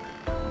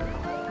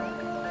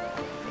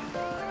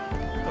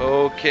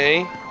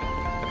 Okay.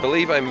 I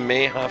believe I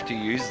may have to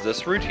use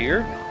this route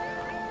here.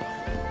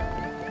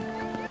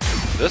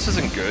 This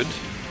isn't good.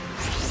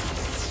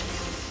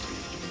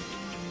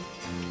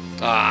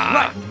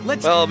 Ah! Right,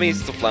 let's... Well, it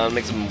means the flan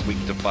makes him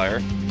weak to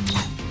fire.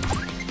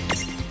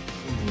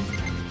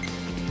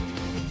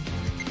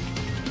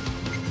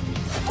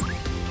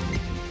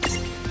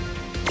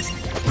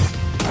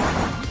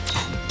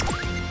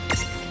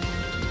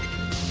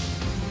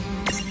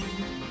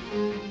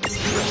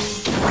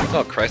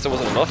 Oh Christ, that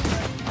wasn't enough.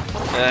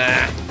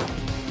 Ah!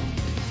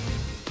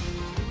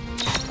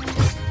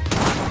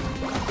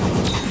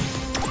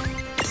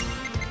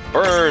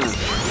 Burn!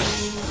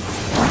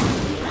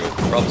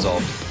 Problem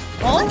solved.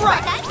 All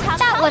right.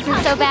 That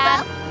wasn't so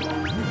bad.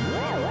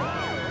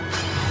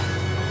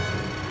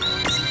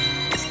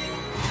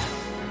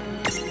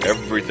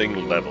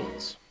 Everything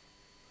levels.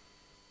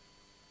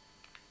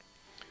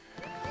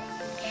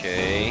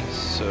 Okay,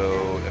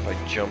 so if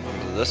I jump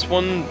into this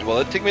one, will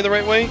it take me the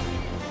right way?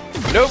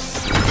 Nope!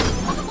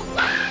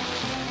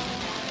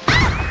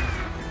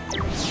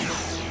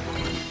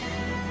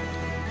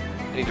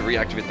 I need to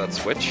reactivate that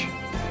switch.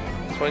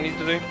 That's what I need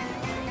to do.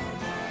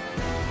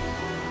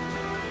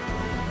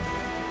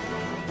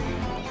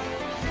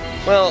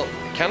 Well,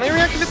 can I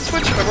reactivate the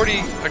switch? I've already...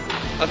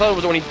 I thought it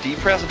was only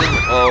depress. It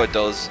didn't... Oh, it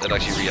does. It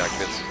actually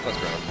reactivates. That's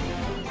grand.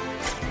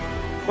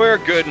 We're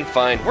good and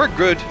fine. We're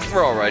good.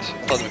 We're alright.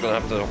 I thought we were going to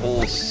have the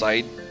whole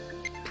side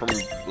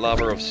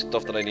laver of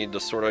stuff that I need to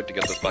sort out to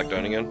get this back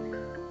down again.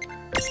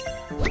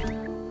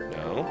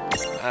 No.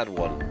 Add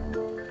one.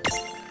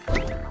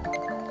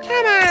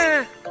 Come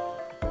on!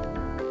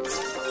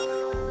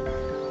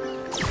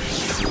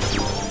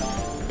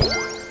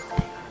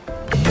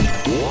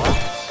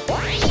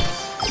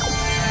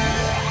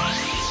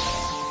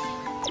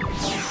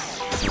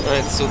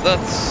 Alright, so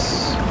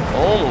that's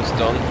almost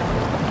done.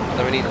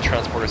 Then we need to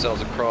transport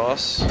ourselves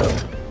across.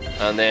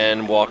 And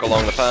then walk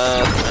along the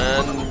path,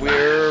 and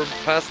we're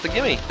past the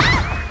gimme.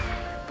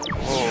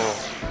 Oh,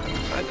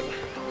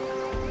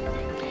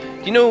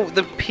 you know,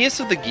 the pace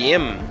of the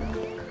game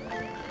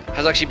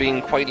has actually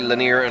been quite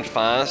linear and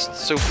fast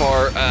so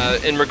far,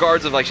 in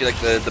regards of actually like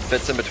the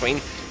bits in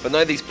between. But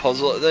now the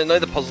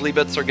puzzly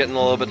bits are getting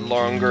a little bit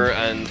longer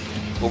and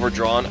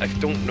overdrawn. I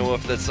don't know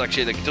if that's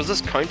actually like, does this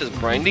count as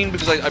grinding?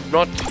 Because I'm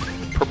not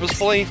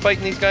purposefully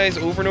fighting these guys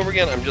over and over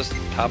again. I'm just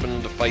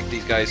happening to fight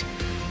these guys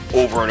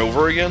over and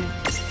over again.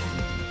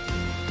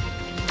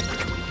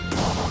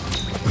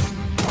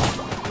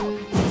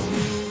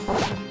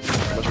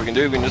 What we can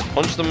do, we can just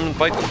punch them and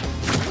fight them.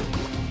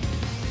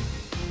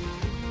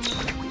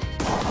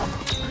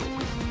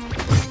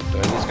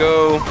 Down these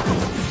go.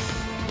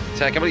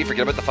 See, I can't really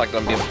forget about the fact that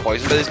I'm being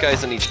poisoned by these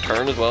guys in each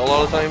turn as well a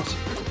lot of times.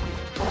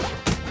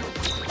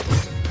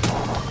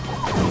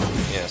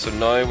 Yeah, so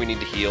now we need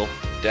to heal.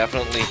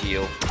 Definitely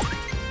heal.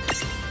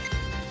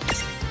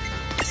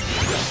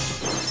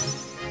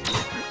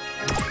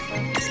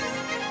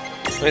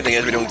 The only thing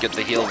is we don't get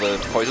to heal the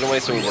poison away,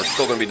 so we're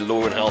still going to be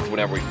low in health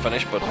whenever we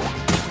finish, but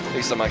at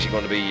least I'm actually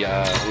going to be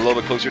a little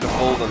bit closer to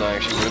full than I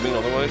actually would have been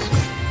otherwise.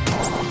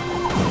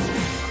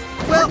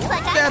 Well,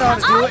 that ought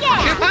to do it.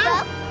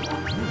 Yeah.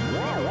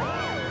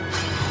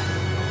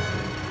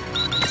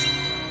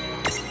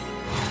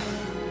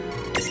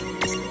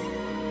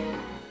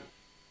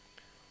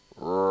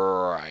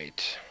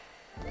 Right.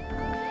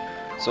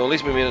 So at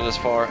least we made it as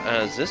far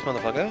as this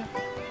motherfucker.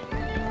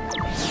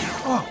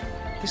 Oh,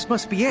 this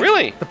must be it.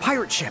 Really? The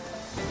pirate ship.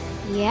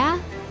 Yeah,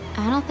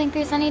 I don't think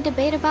there's any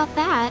debate about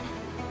that.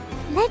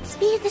 Let's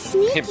be the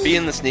sneaky.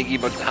 Being the sneaky,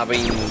 but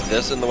having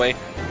this in the way.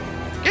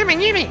 Gimme!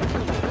 Gimme.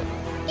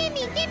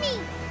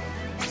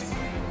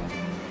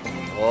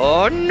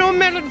 Oh, no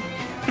melon!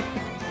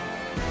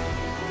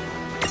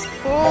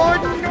 Oh,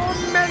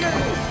 no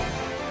melon!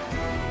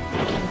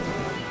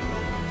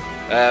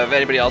 Have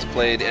anybody else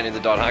played any of the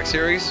Dot Hack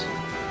series?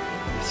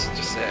 It's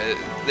just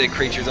the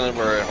creatures in it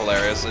were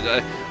hilarious.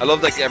 I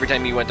love like every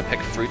time you went to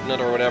pick fruit in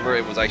it or whatever,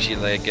 it was actually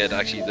like it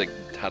actually like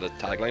had a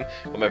tagline.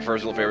 But my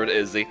personal favorite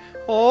is the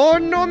 "Oh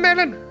no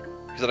melon,"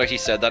 because it actually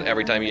said that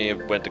every time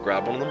you went to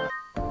grab one of them.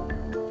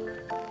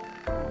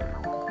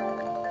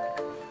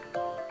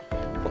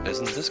 Well,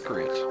 isn't this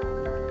great?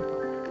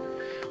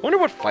 I wonder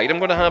what fight I'm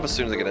gonna have as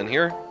soon as I get in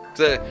here.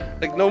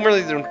 Like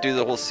normally they don't do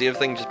the whole save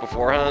thing just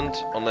beforehand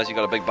unless you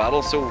got a big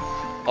battle. So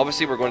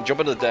obviously we're going to jump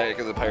into the deck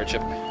of the pirate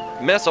ship,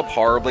 mess up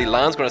horribly.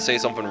 Lan's going to say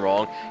something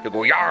wrong. He'll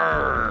go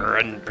yar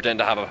and pretend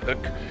to have a hook,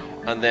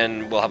 and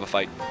then we'll have a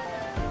fight.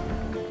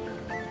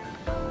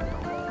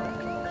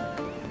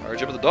 Pirate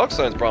ship of the dock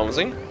sounds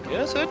promising.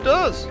 Yes, it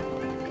does.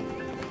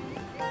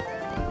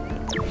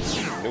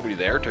 Nobody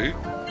there too.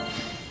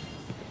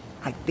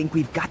 I think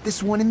we've got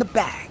this one in the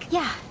bag.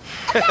 Yeah.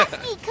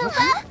 Fasty,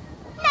 Kupo.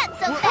 Not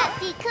so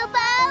fasty, Kupo.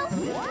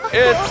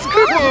 It's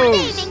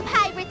Kupo's! Saving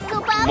pirates,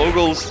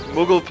 Kupo.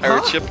 Mogul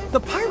pirate ship. The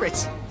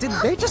pirates? Did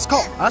they just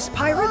call us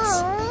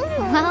pirates?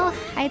 Well,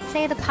 I'd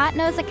say the pot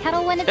knows a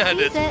kettle when it And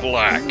sees it's it.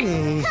 black.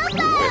 Hey.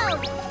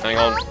 Kupo. Hang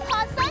on. All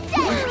pots on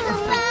deck,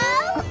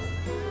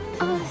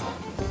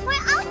 Kupo.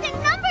 We're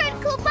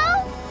outnumbered,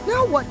 Kupo.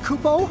 Now what,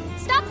 Kupo?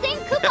 Stop saying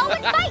Kupo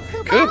and fight,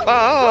 Kupo.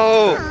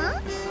 Kupo! Huh?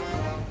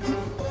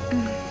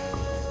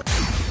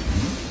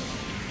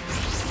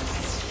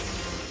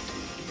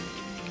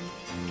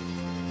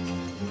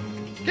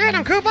 Get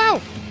him,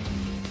 Kupo!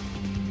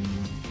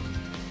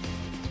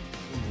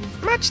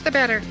 Much the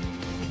better.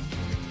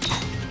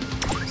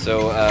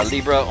 So,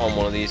 Libra on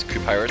one of these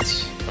crew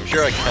pirates. I'm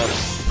sure I can.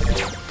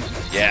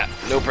 Yeah,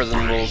 no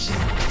prison rules.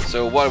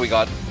 So, what do we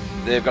got?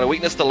 They've got a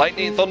weakness to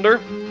lightning, thunder.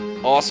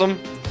 Awesome.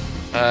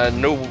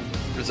 No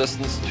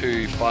resistance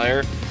to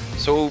fire.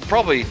 So,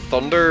 probably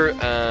thunder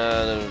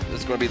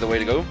is going to be the way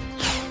to go.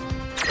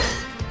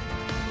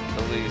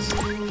 Please.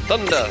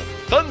 Thunder!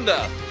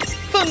 Thunder!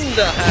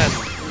 Thunder hand!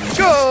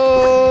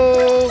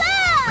 Go!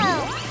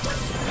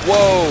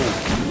 Whoa!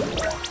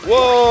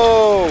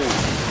 Whoa!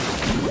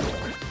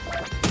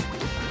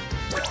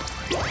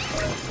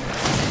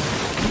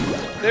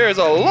 There's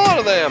a lot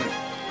of them!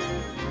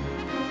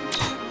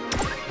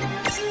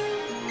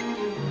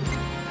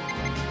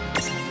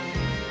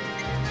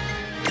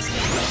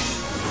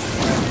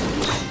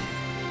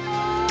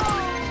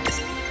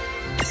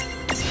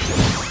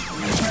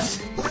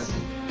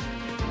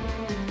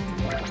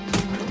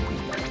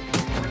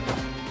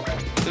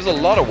 There's a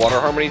lot of water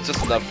harmonies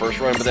just in that first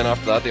round, but then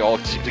after that they all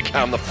seem to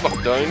calm the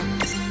fuck down.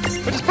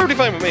 Which is perfectly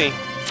fine with me.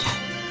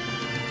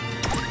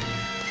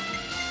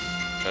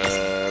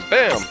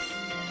 Bam!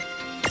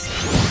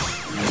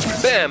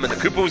 Bam, and the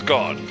Kupo's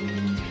gone.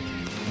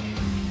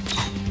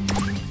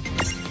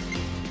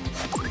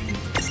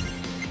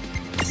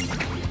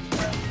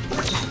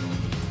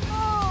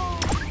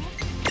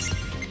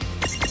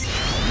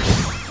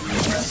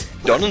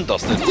 Done and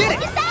dusted.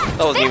 That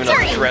wasn't even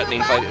a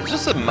threatening fight. It was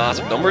just a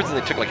massive numbers, and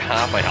they took like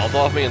half my health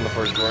off me in the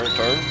first turn.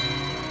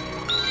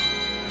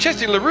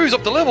 Chesty LaRue's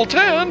up to level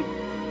 10!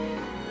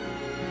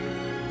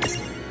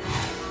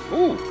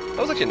 Ooh, that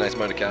was actually a nice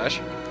amount of cash.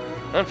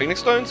 And Phoenix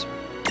Stones.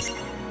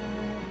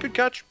 Good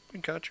catch,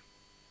 good catch.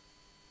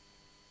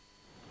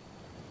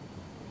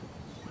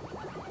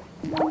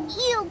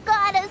 You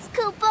got us,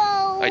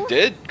 Kupo. I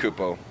did,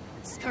 Kupo.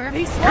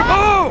 Scurvy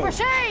Kupo! For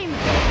shame!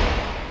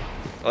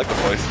 I like the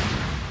voice.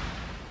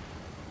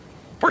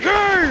 For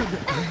shame!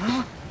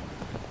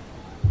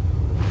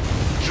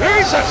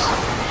 Jesus!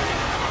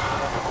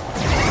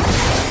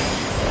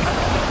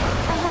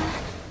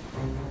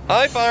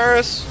 Hi,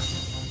 Virus!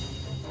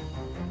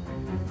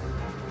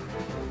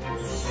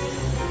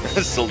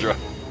 Sildra.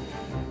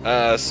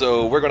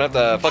 So we're gonna have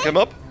to fuck him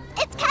up?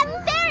 It's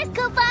Captain Ferris,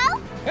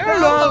 Kupo.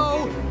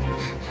 Hello!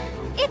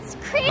 It's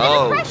created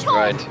Oh, a threshold.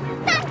 right.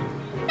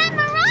 That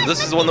mirage. So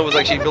this is the one that was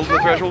actually built with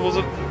the threshold, was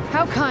it?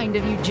 How kind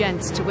of you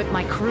gents to whip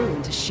my crew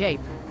into shape.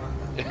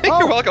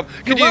 You're welcome.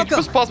 Could you welcome.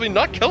 just possibly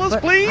not kill us,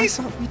 But please?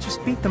 I thought we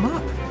just beat them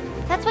up.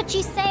 That's what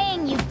she's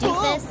saying, you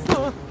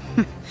doofus.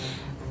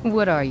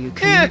 What are you,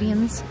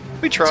 comedians?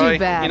 We try, Too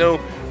bad. you know,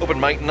 open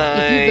mic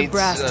nights. If you've the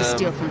brass to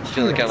steal from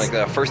kind of like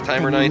the first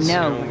timer then you nights.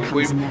 know you know, what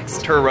we comes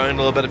next. tour around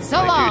a little bit, So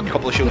like, do long, a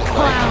couple of shows a night.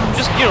 clowns.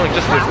 Just you know, like,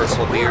 just live for a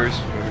couple of years.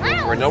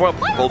 We're no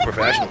full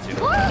professionals, you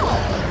know.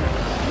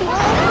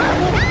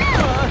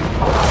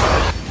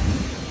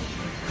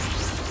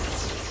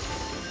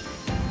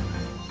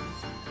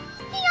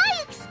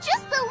 Yikes!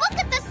 Just to look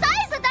at the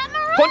size of that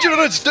mirage. Punch it in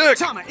its dick.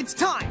 Tama, it's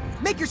time.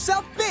 Make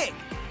yourself big.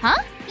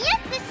 Huh? Yes,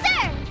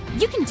 sir.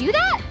 You can do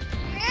that?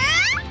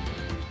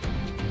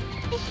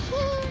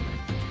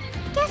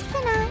 Guess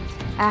not.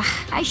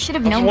 I should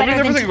have I was known wondering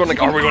better than everything. to Going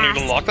like, are we going to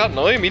ask. unlock that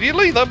now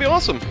immediately? That'd be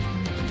awesome.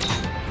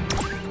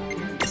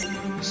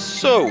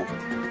 So,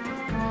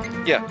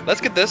 yeah,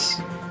 let's get this.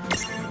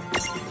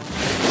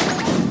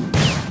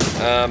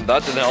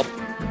 That didn't help.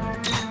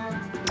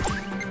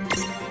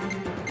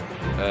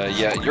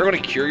 Yeah, you're gonna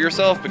cure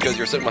yourself because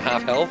you're sitting with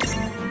half health.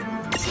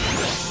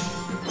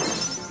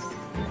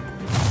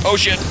 Oh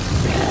shit!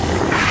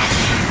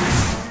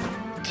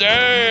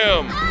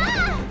 Damn!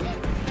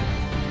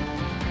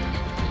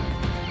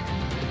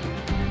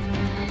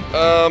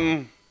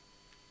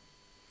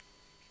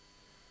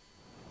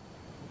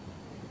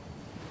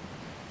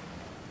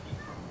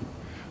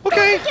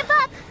 Okay. Don't give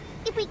up.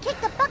 If we kick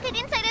the bucket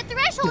inside a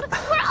threshold,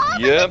 we're all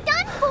Yep.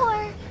 done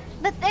for.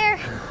 But they're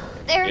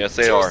Yes,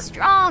 they too are.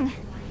 strong.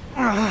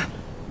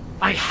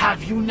 I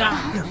have you now.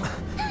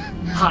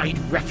 Hide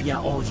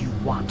Refia all you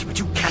want, but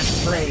you can't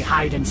play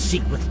hide and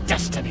seek with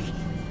destiny.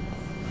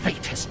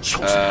 Fate has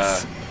chosen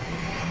us.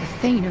 The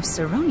Thane of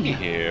Saronia.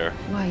 Here.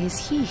 Why is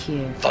he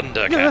here?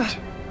 Thundercat.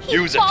 He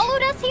Use it.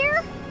 followed us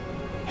here?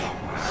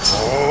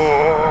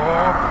 Oh,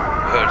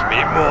 hurt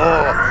me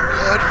more.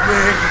 Hurt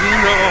me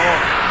more.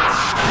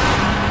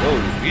 Oh,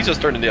 he's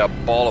just turned into a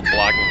ball of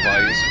black with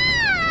eyes.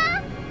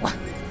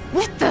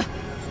 What the?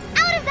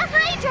 Out of the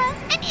Hydra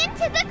and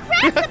into the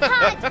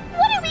Craftapod.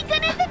 What are we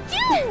gonna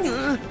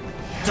do?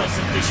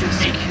 Doesn't this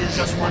make you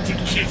just want to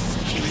kiss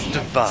Kitty?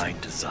 Divine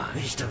design.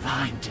 These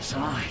divine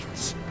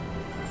designs.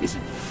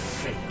 Isn't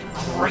fate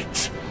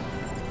great?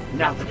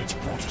 Now that it's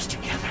brought us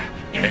together,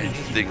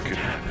 Anything could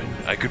happen.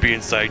 I could be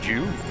inside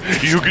you.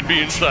 You could be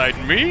inside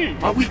me.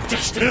 Are we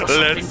destined for Let's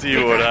something see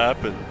bigger? what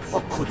happens.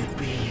 Or could it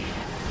be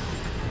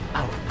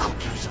our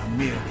cookies are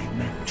merely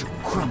meant to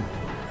crumble?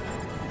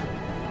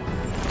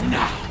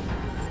 Now,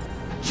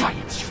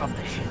 giants from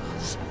the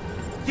hills,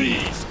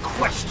 these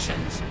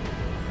questions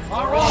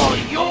are all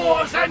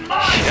yours and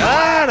mine!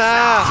 Shut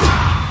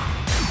up!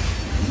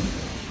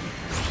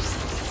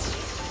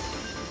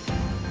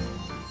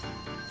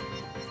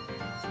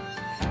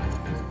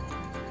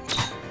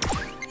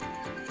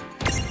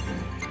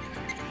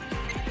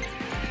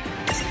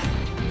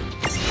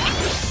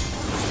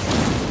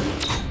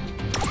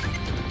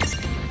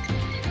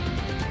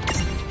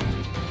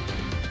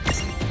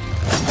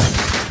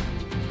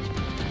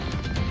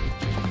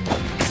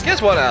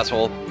 Guess what,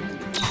 asshole?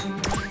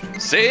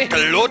 Say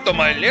hello to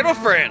my little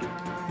friend.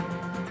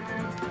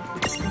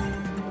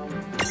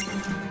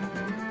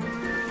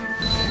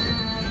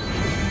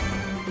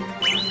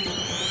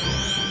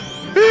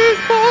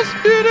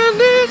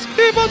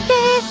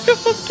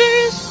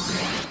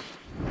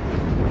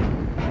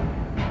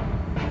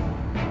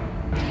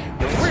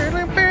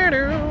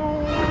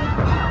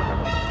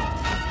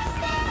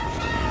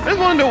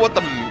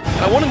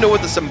 I want to know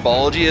what the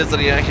symbology is that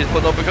he actually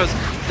put up, because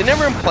they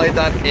never implied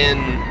that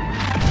in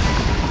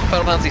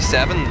Final Fantasy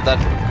VII that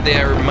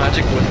their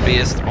magic was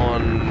based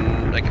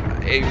on like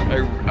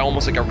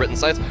almost like a written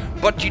science.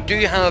 But you do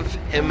have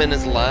him in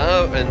his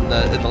lab in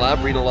the lab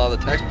reading a lot of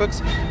the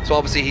textbooks, so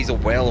obviously he's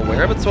well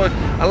aware of it. So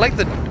I like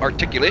the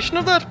articulation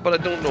of that, but I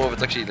don't know if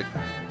it's actually like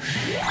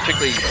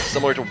particularly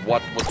similar to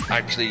what was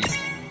actually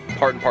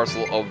part and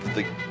parcel of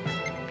the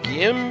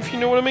game, if you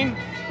know what I mean.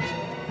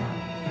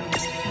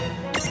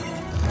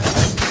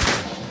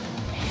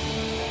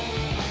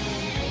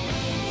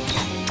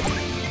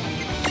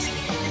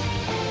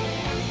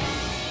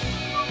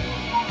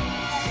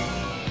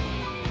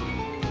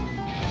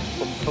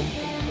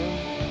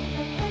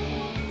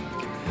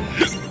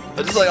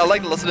 I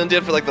like listening to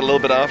it for like the little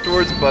bit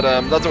afterwards, but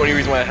that's the only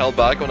reason why I held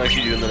back on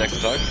actually doing the next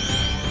attack.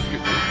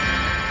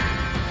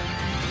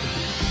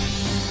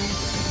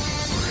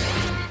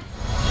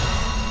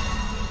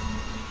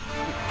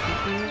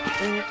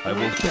 I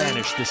will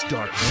banish this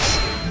darkness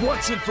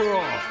once and for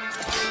all.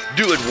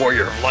 Do it,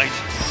 warrior of light.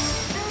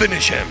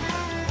 Finish him.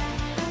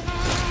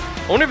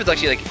 I wonder if it's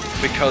actually like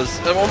because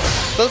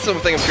that's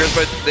something I'm curious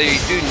about. They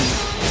do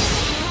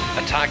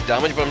attack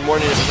damage, but I'm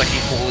wondering if it's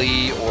actually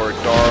holy or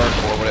dark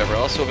or whatever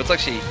else. So if it's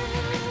actually,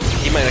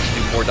 he might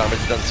actually do more damage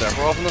than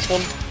Sephiroth in this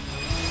one.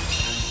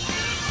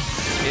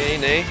 Yay,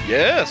 nay.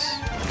 Yes!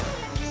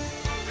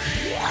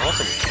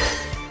 Awesome.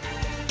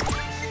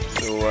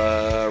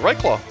 So, right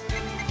claw.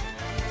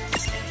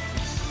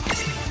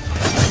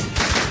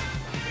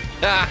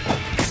 Ah!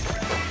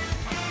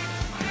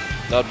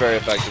 Not very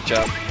effective,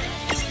 chap.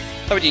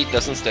 How about you eat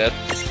this instead?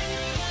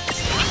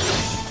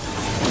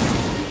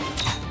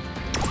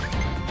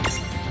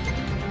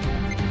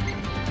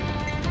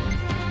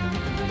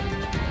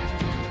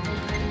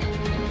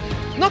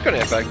 Not gonna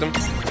affect him.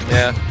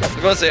 Yeah, I was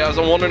gonna say, I was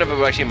wondering if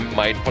it actually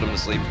might put him to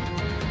sleep.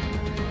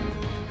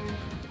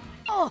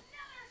 Oh,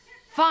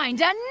 find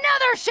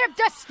another ship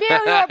to spew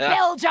your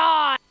bilge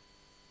on!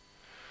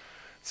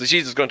 So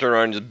she's just gonna turn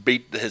around and just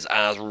beat his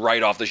ass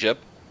right off the ship.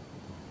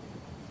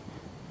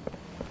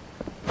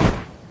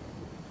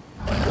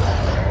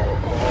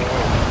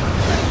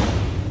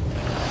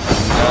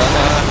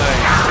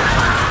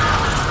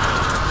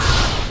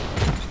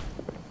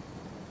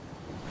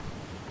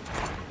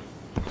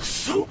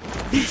 So,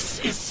 this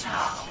is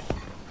how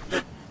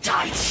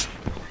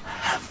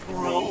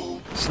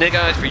snake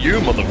eyes for you,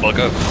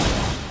 motherfucker.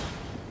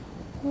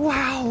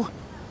 Wow.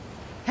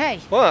 Hey,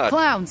 What?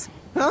 clowns.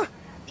 Huh?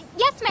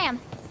 Yes, ma'am.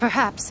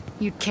 Perhaps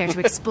you'd care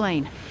to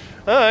explain.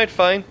 Alright,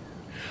 fine.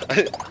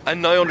 I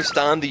now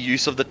understand the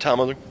use of the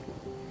Tamil.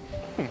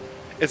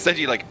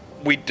 Essentially, like,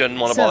 we didn't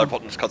want to So, bother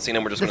putting this cutscene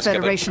in, we're just The going to skip it.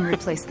 Federation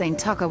replaced Thane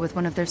Tucka with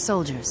one of their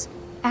soldiers.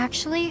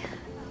 Actually,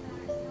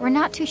 we're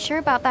not too sure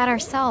about that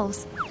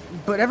ourselves.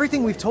 But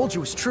everything we've told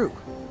you is true.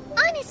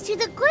 Honest to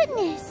the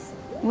goodness.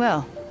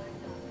 Well,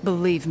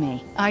 believe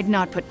me, I'd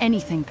not put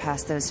anything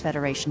past those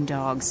Federation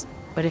dogs.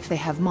 But if they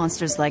have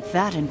monsters like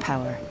that in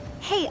power...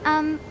 Hey,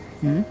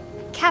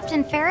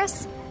 Captain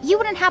Ferris, you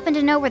wouldn't happen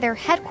to know where they're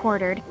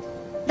headquartered.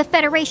 The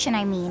Federation,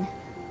 I mean.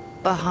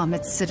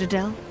 Bahamut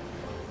Citadel?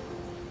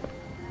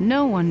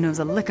 No one knows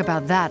a lick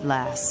about that,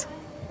 lass.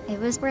 It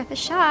was worth a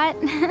shot.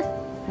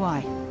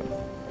 Why?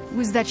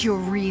 Was that your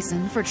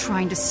reason for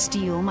trying to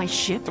steal my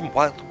ship? Some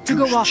wild To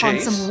go goose off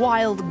chase. on some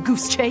wild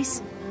goose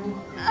chase?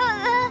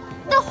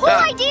 The whole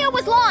idea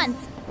was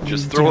Lon's.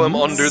 Just throw him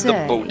Don't under the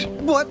say. boat.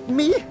 What,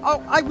 me?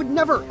 Oh, I would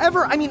never,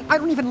 ever. I mean, I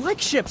don't even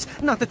like ships.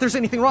 Not that there's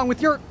anything wrong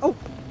with your... Oh,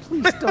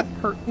 please don't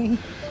hurt me.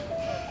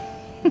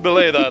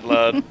 Belay that,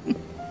 lad.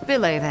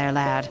 Belay there,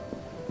 lad.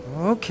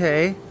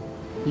 Okay.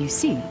 You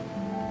see,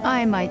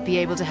 I might be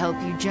able to help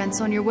you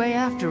gents on your way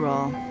after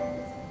all.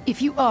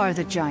 If you are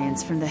the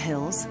giants from the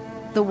hills,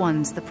 the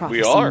ones the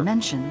prophecy are.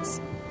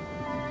 mentions,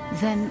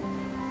 then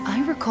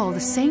I recall the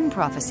same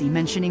prophecy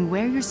mentioning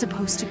where you're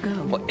supposed to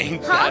go. Well,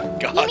 ain't Huh?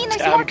 that You mean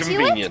there's goddamn more to it?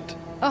 convenient?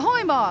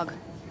 Ahoy, Mog!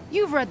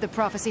 You've read the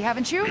prophecy,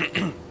 haven't you?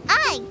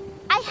 I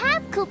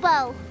have,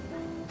 Kupo.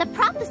 The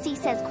prophecy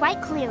says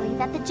quite clearly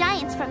that the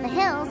giants from the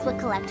hills would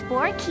collect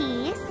 4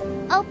 keys,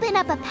 open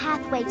up a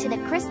pathway to the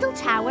Crystal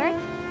Tower,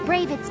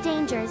 brave its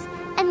dangers,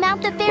 and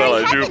mount the very Well,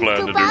 I do heavens,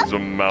 plan to Kupo. do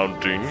some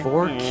mounting.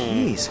 4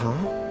 keys, huh?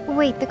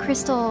 Wait, the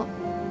Crystal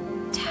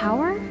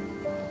Tower?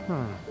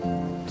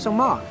 So,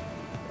 Ma,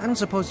 I don't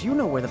suppose you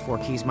know where the 4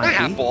 keys I might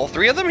have be. all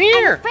 3 of them I'm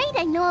here. afraid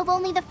I know of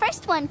only the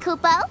first one,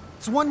 Kupo.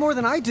 It's one more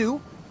than I do.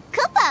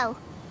 Kupo!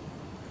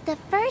 The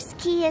first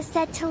key is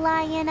said to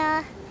lie in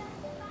a...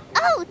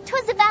 Oh,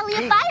 'twas the Valley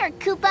of Fire,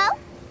 Kupo.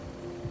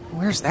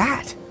 Where's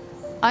that?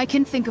 I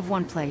can think of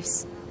one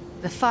place.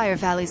 The Fire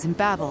Valleys in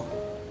Babel.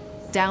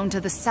 Down to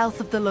the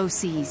south of the low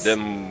seas.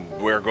 Then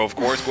we're, of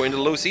course, going to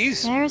the low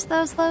seas. There's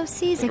those low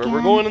seas That's again.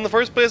 where we're going in the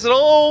first place. It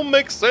all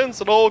makes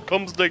sense. It all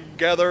comes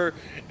together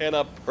in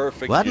a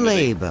perfect What unity.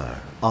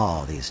 labor,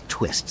 all these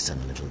twists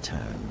and little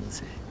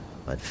turns.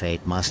 But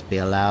fate must be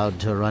allowed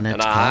to run its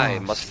And course. I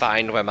must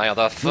find where my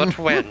other foot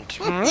went.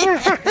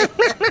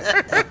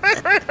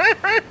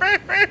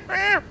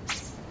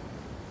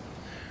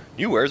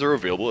 New wares are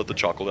available at the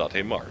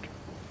Chocolate Mart.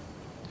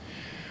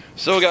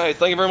 So guys,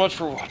 thank you very much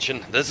for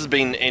watching. This has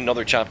been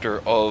another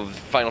chapter of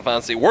Final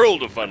Fantasy,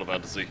 World of Final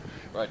Fantasy.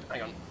 Right,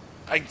 hang on.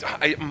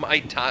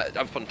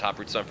 I've put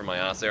taproots down for my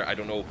ass there. I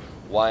don't know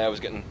why I was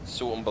getting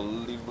so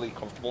unbelievably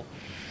comfortable.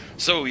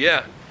 So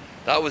yeah,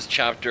 that was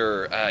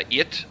chapter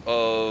 8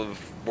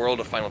 of World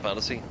of Final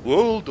Fantasy.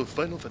 World of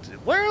Final Fantasy.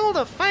 World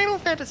of Final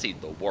Fantasy.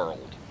 The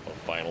World of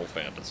Final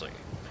Fantasy.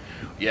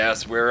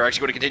 Yes, we're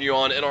actually going to continue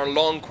on in our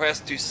long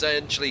quest to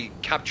essentially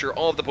capture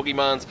all of the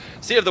Pokemons,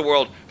 save the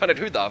world, find out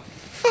who the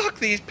fuck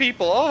these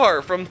people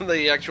are from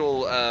the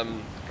actual,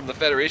 from the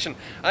Federation.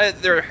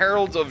 They're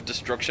heralds of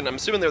destruction. I'm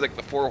assuming they're like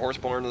the four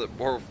horseborn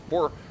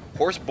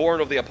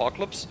of the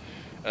apocalypse.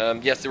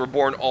 Yes, they were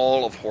born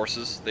all of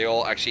horses. They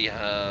all actually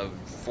have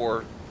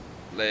 4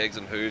 legs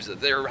and hooves.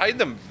 They're hiding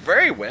them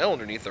very well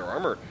underneath their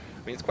armor.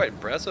 I mean, it's quite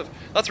impressive.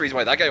 That's the reason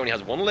why that guy only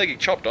has 1 leg. He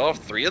chopped off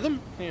 3 of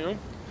them, you know.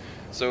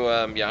 So,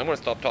 yeah, I'm going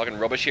to stop talking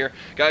rubbish here.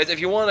 Guys, if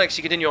you want to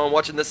actually continue on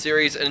watching this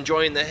series and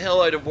enjoying the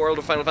hell out of World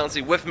of Final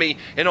Fantasy with me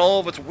in all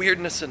of its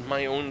weirdness and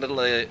my own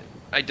little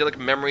idyllic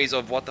memories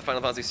of what the Final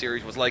Fantasy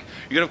series was like,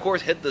 you can, of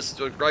course, hit the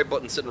subscribe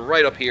button sitting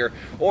right up here.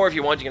 Or if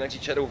you want, you can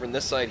actually chat over on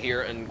this side here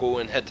and go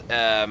and hit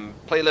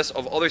playlists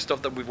of other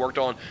stuff that we've worked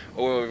on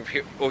over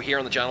here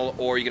on the channel.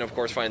 Or you can, of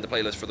course, find the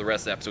playlist for the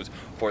rest of the episodes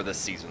for this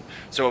season.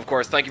 So, of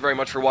course, thank you very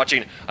much for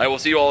watching. I will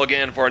see you all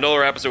again for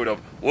another episode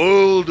of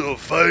World of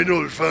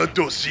Final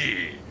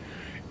Fantasy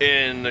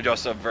in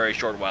just a very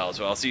short while.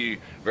 So I'll see you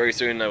very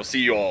soon. I will see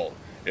you all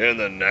in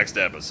the next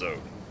episode.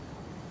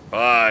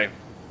 Bye.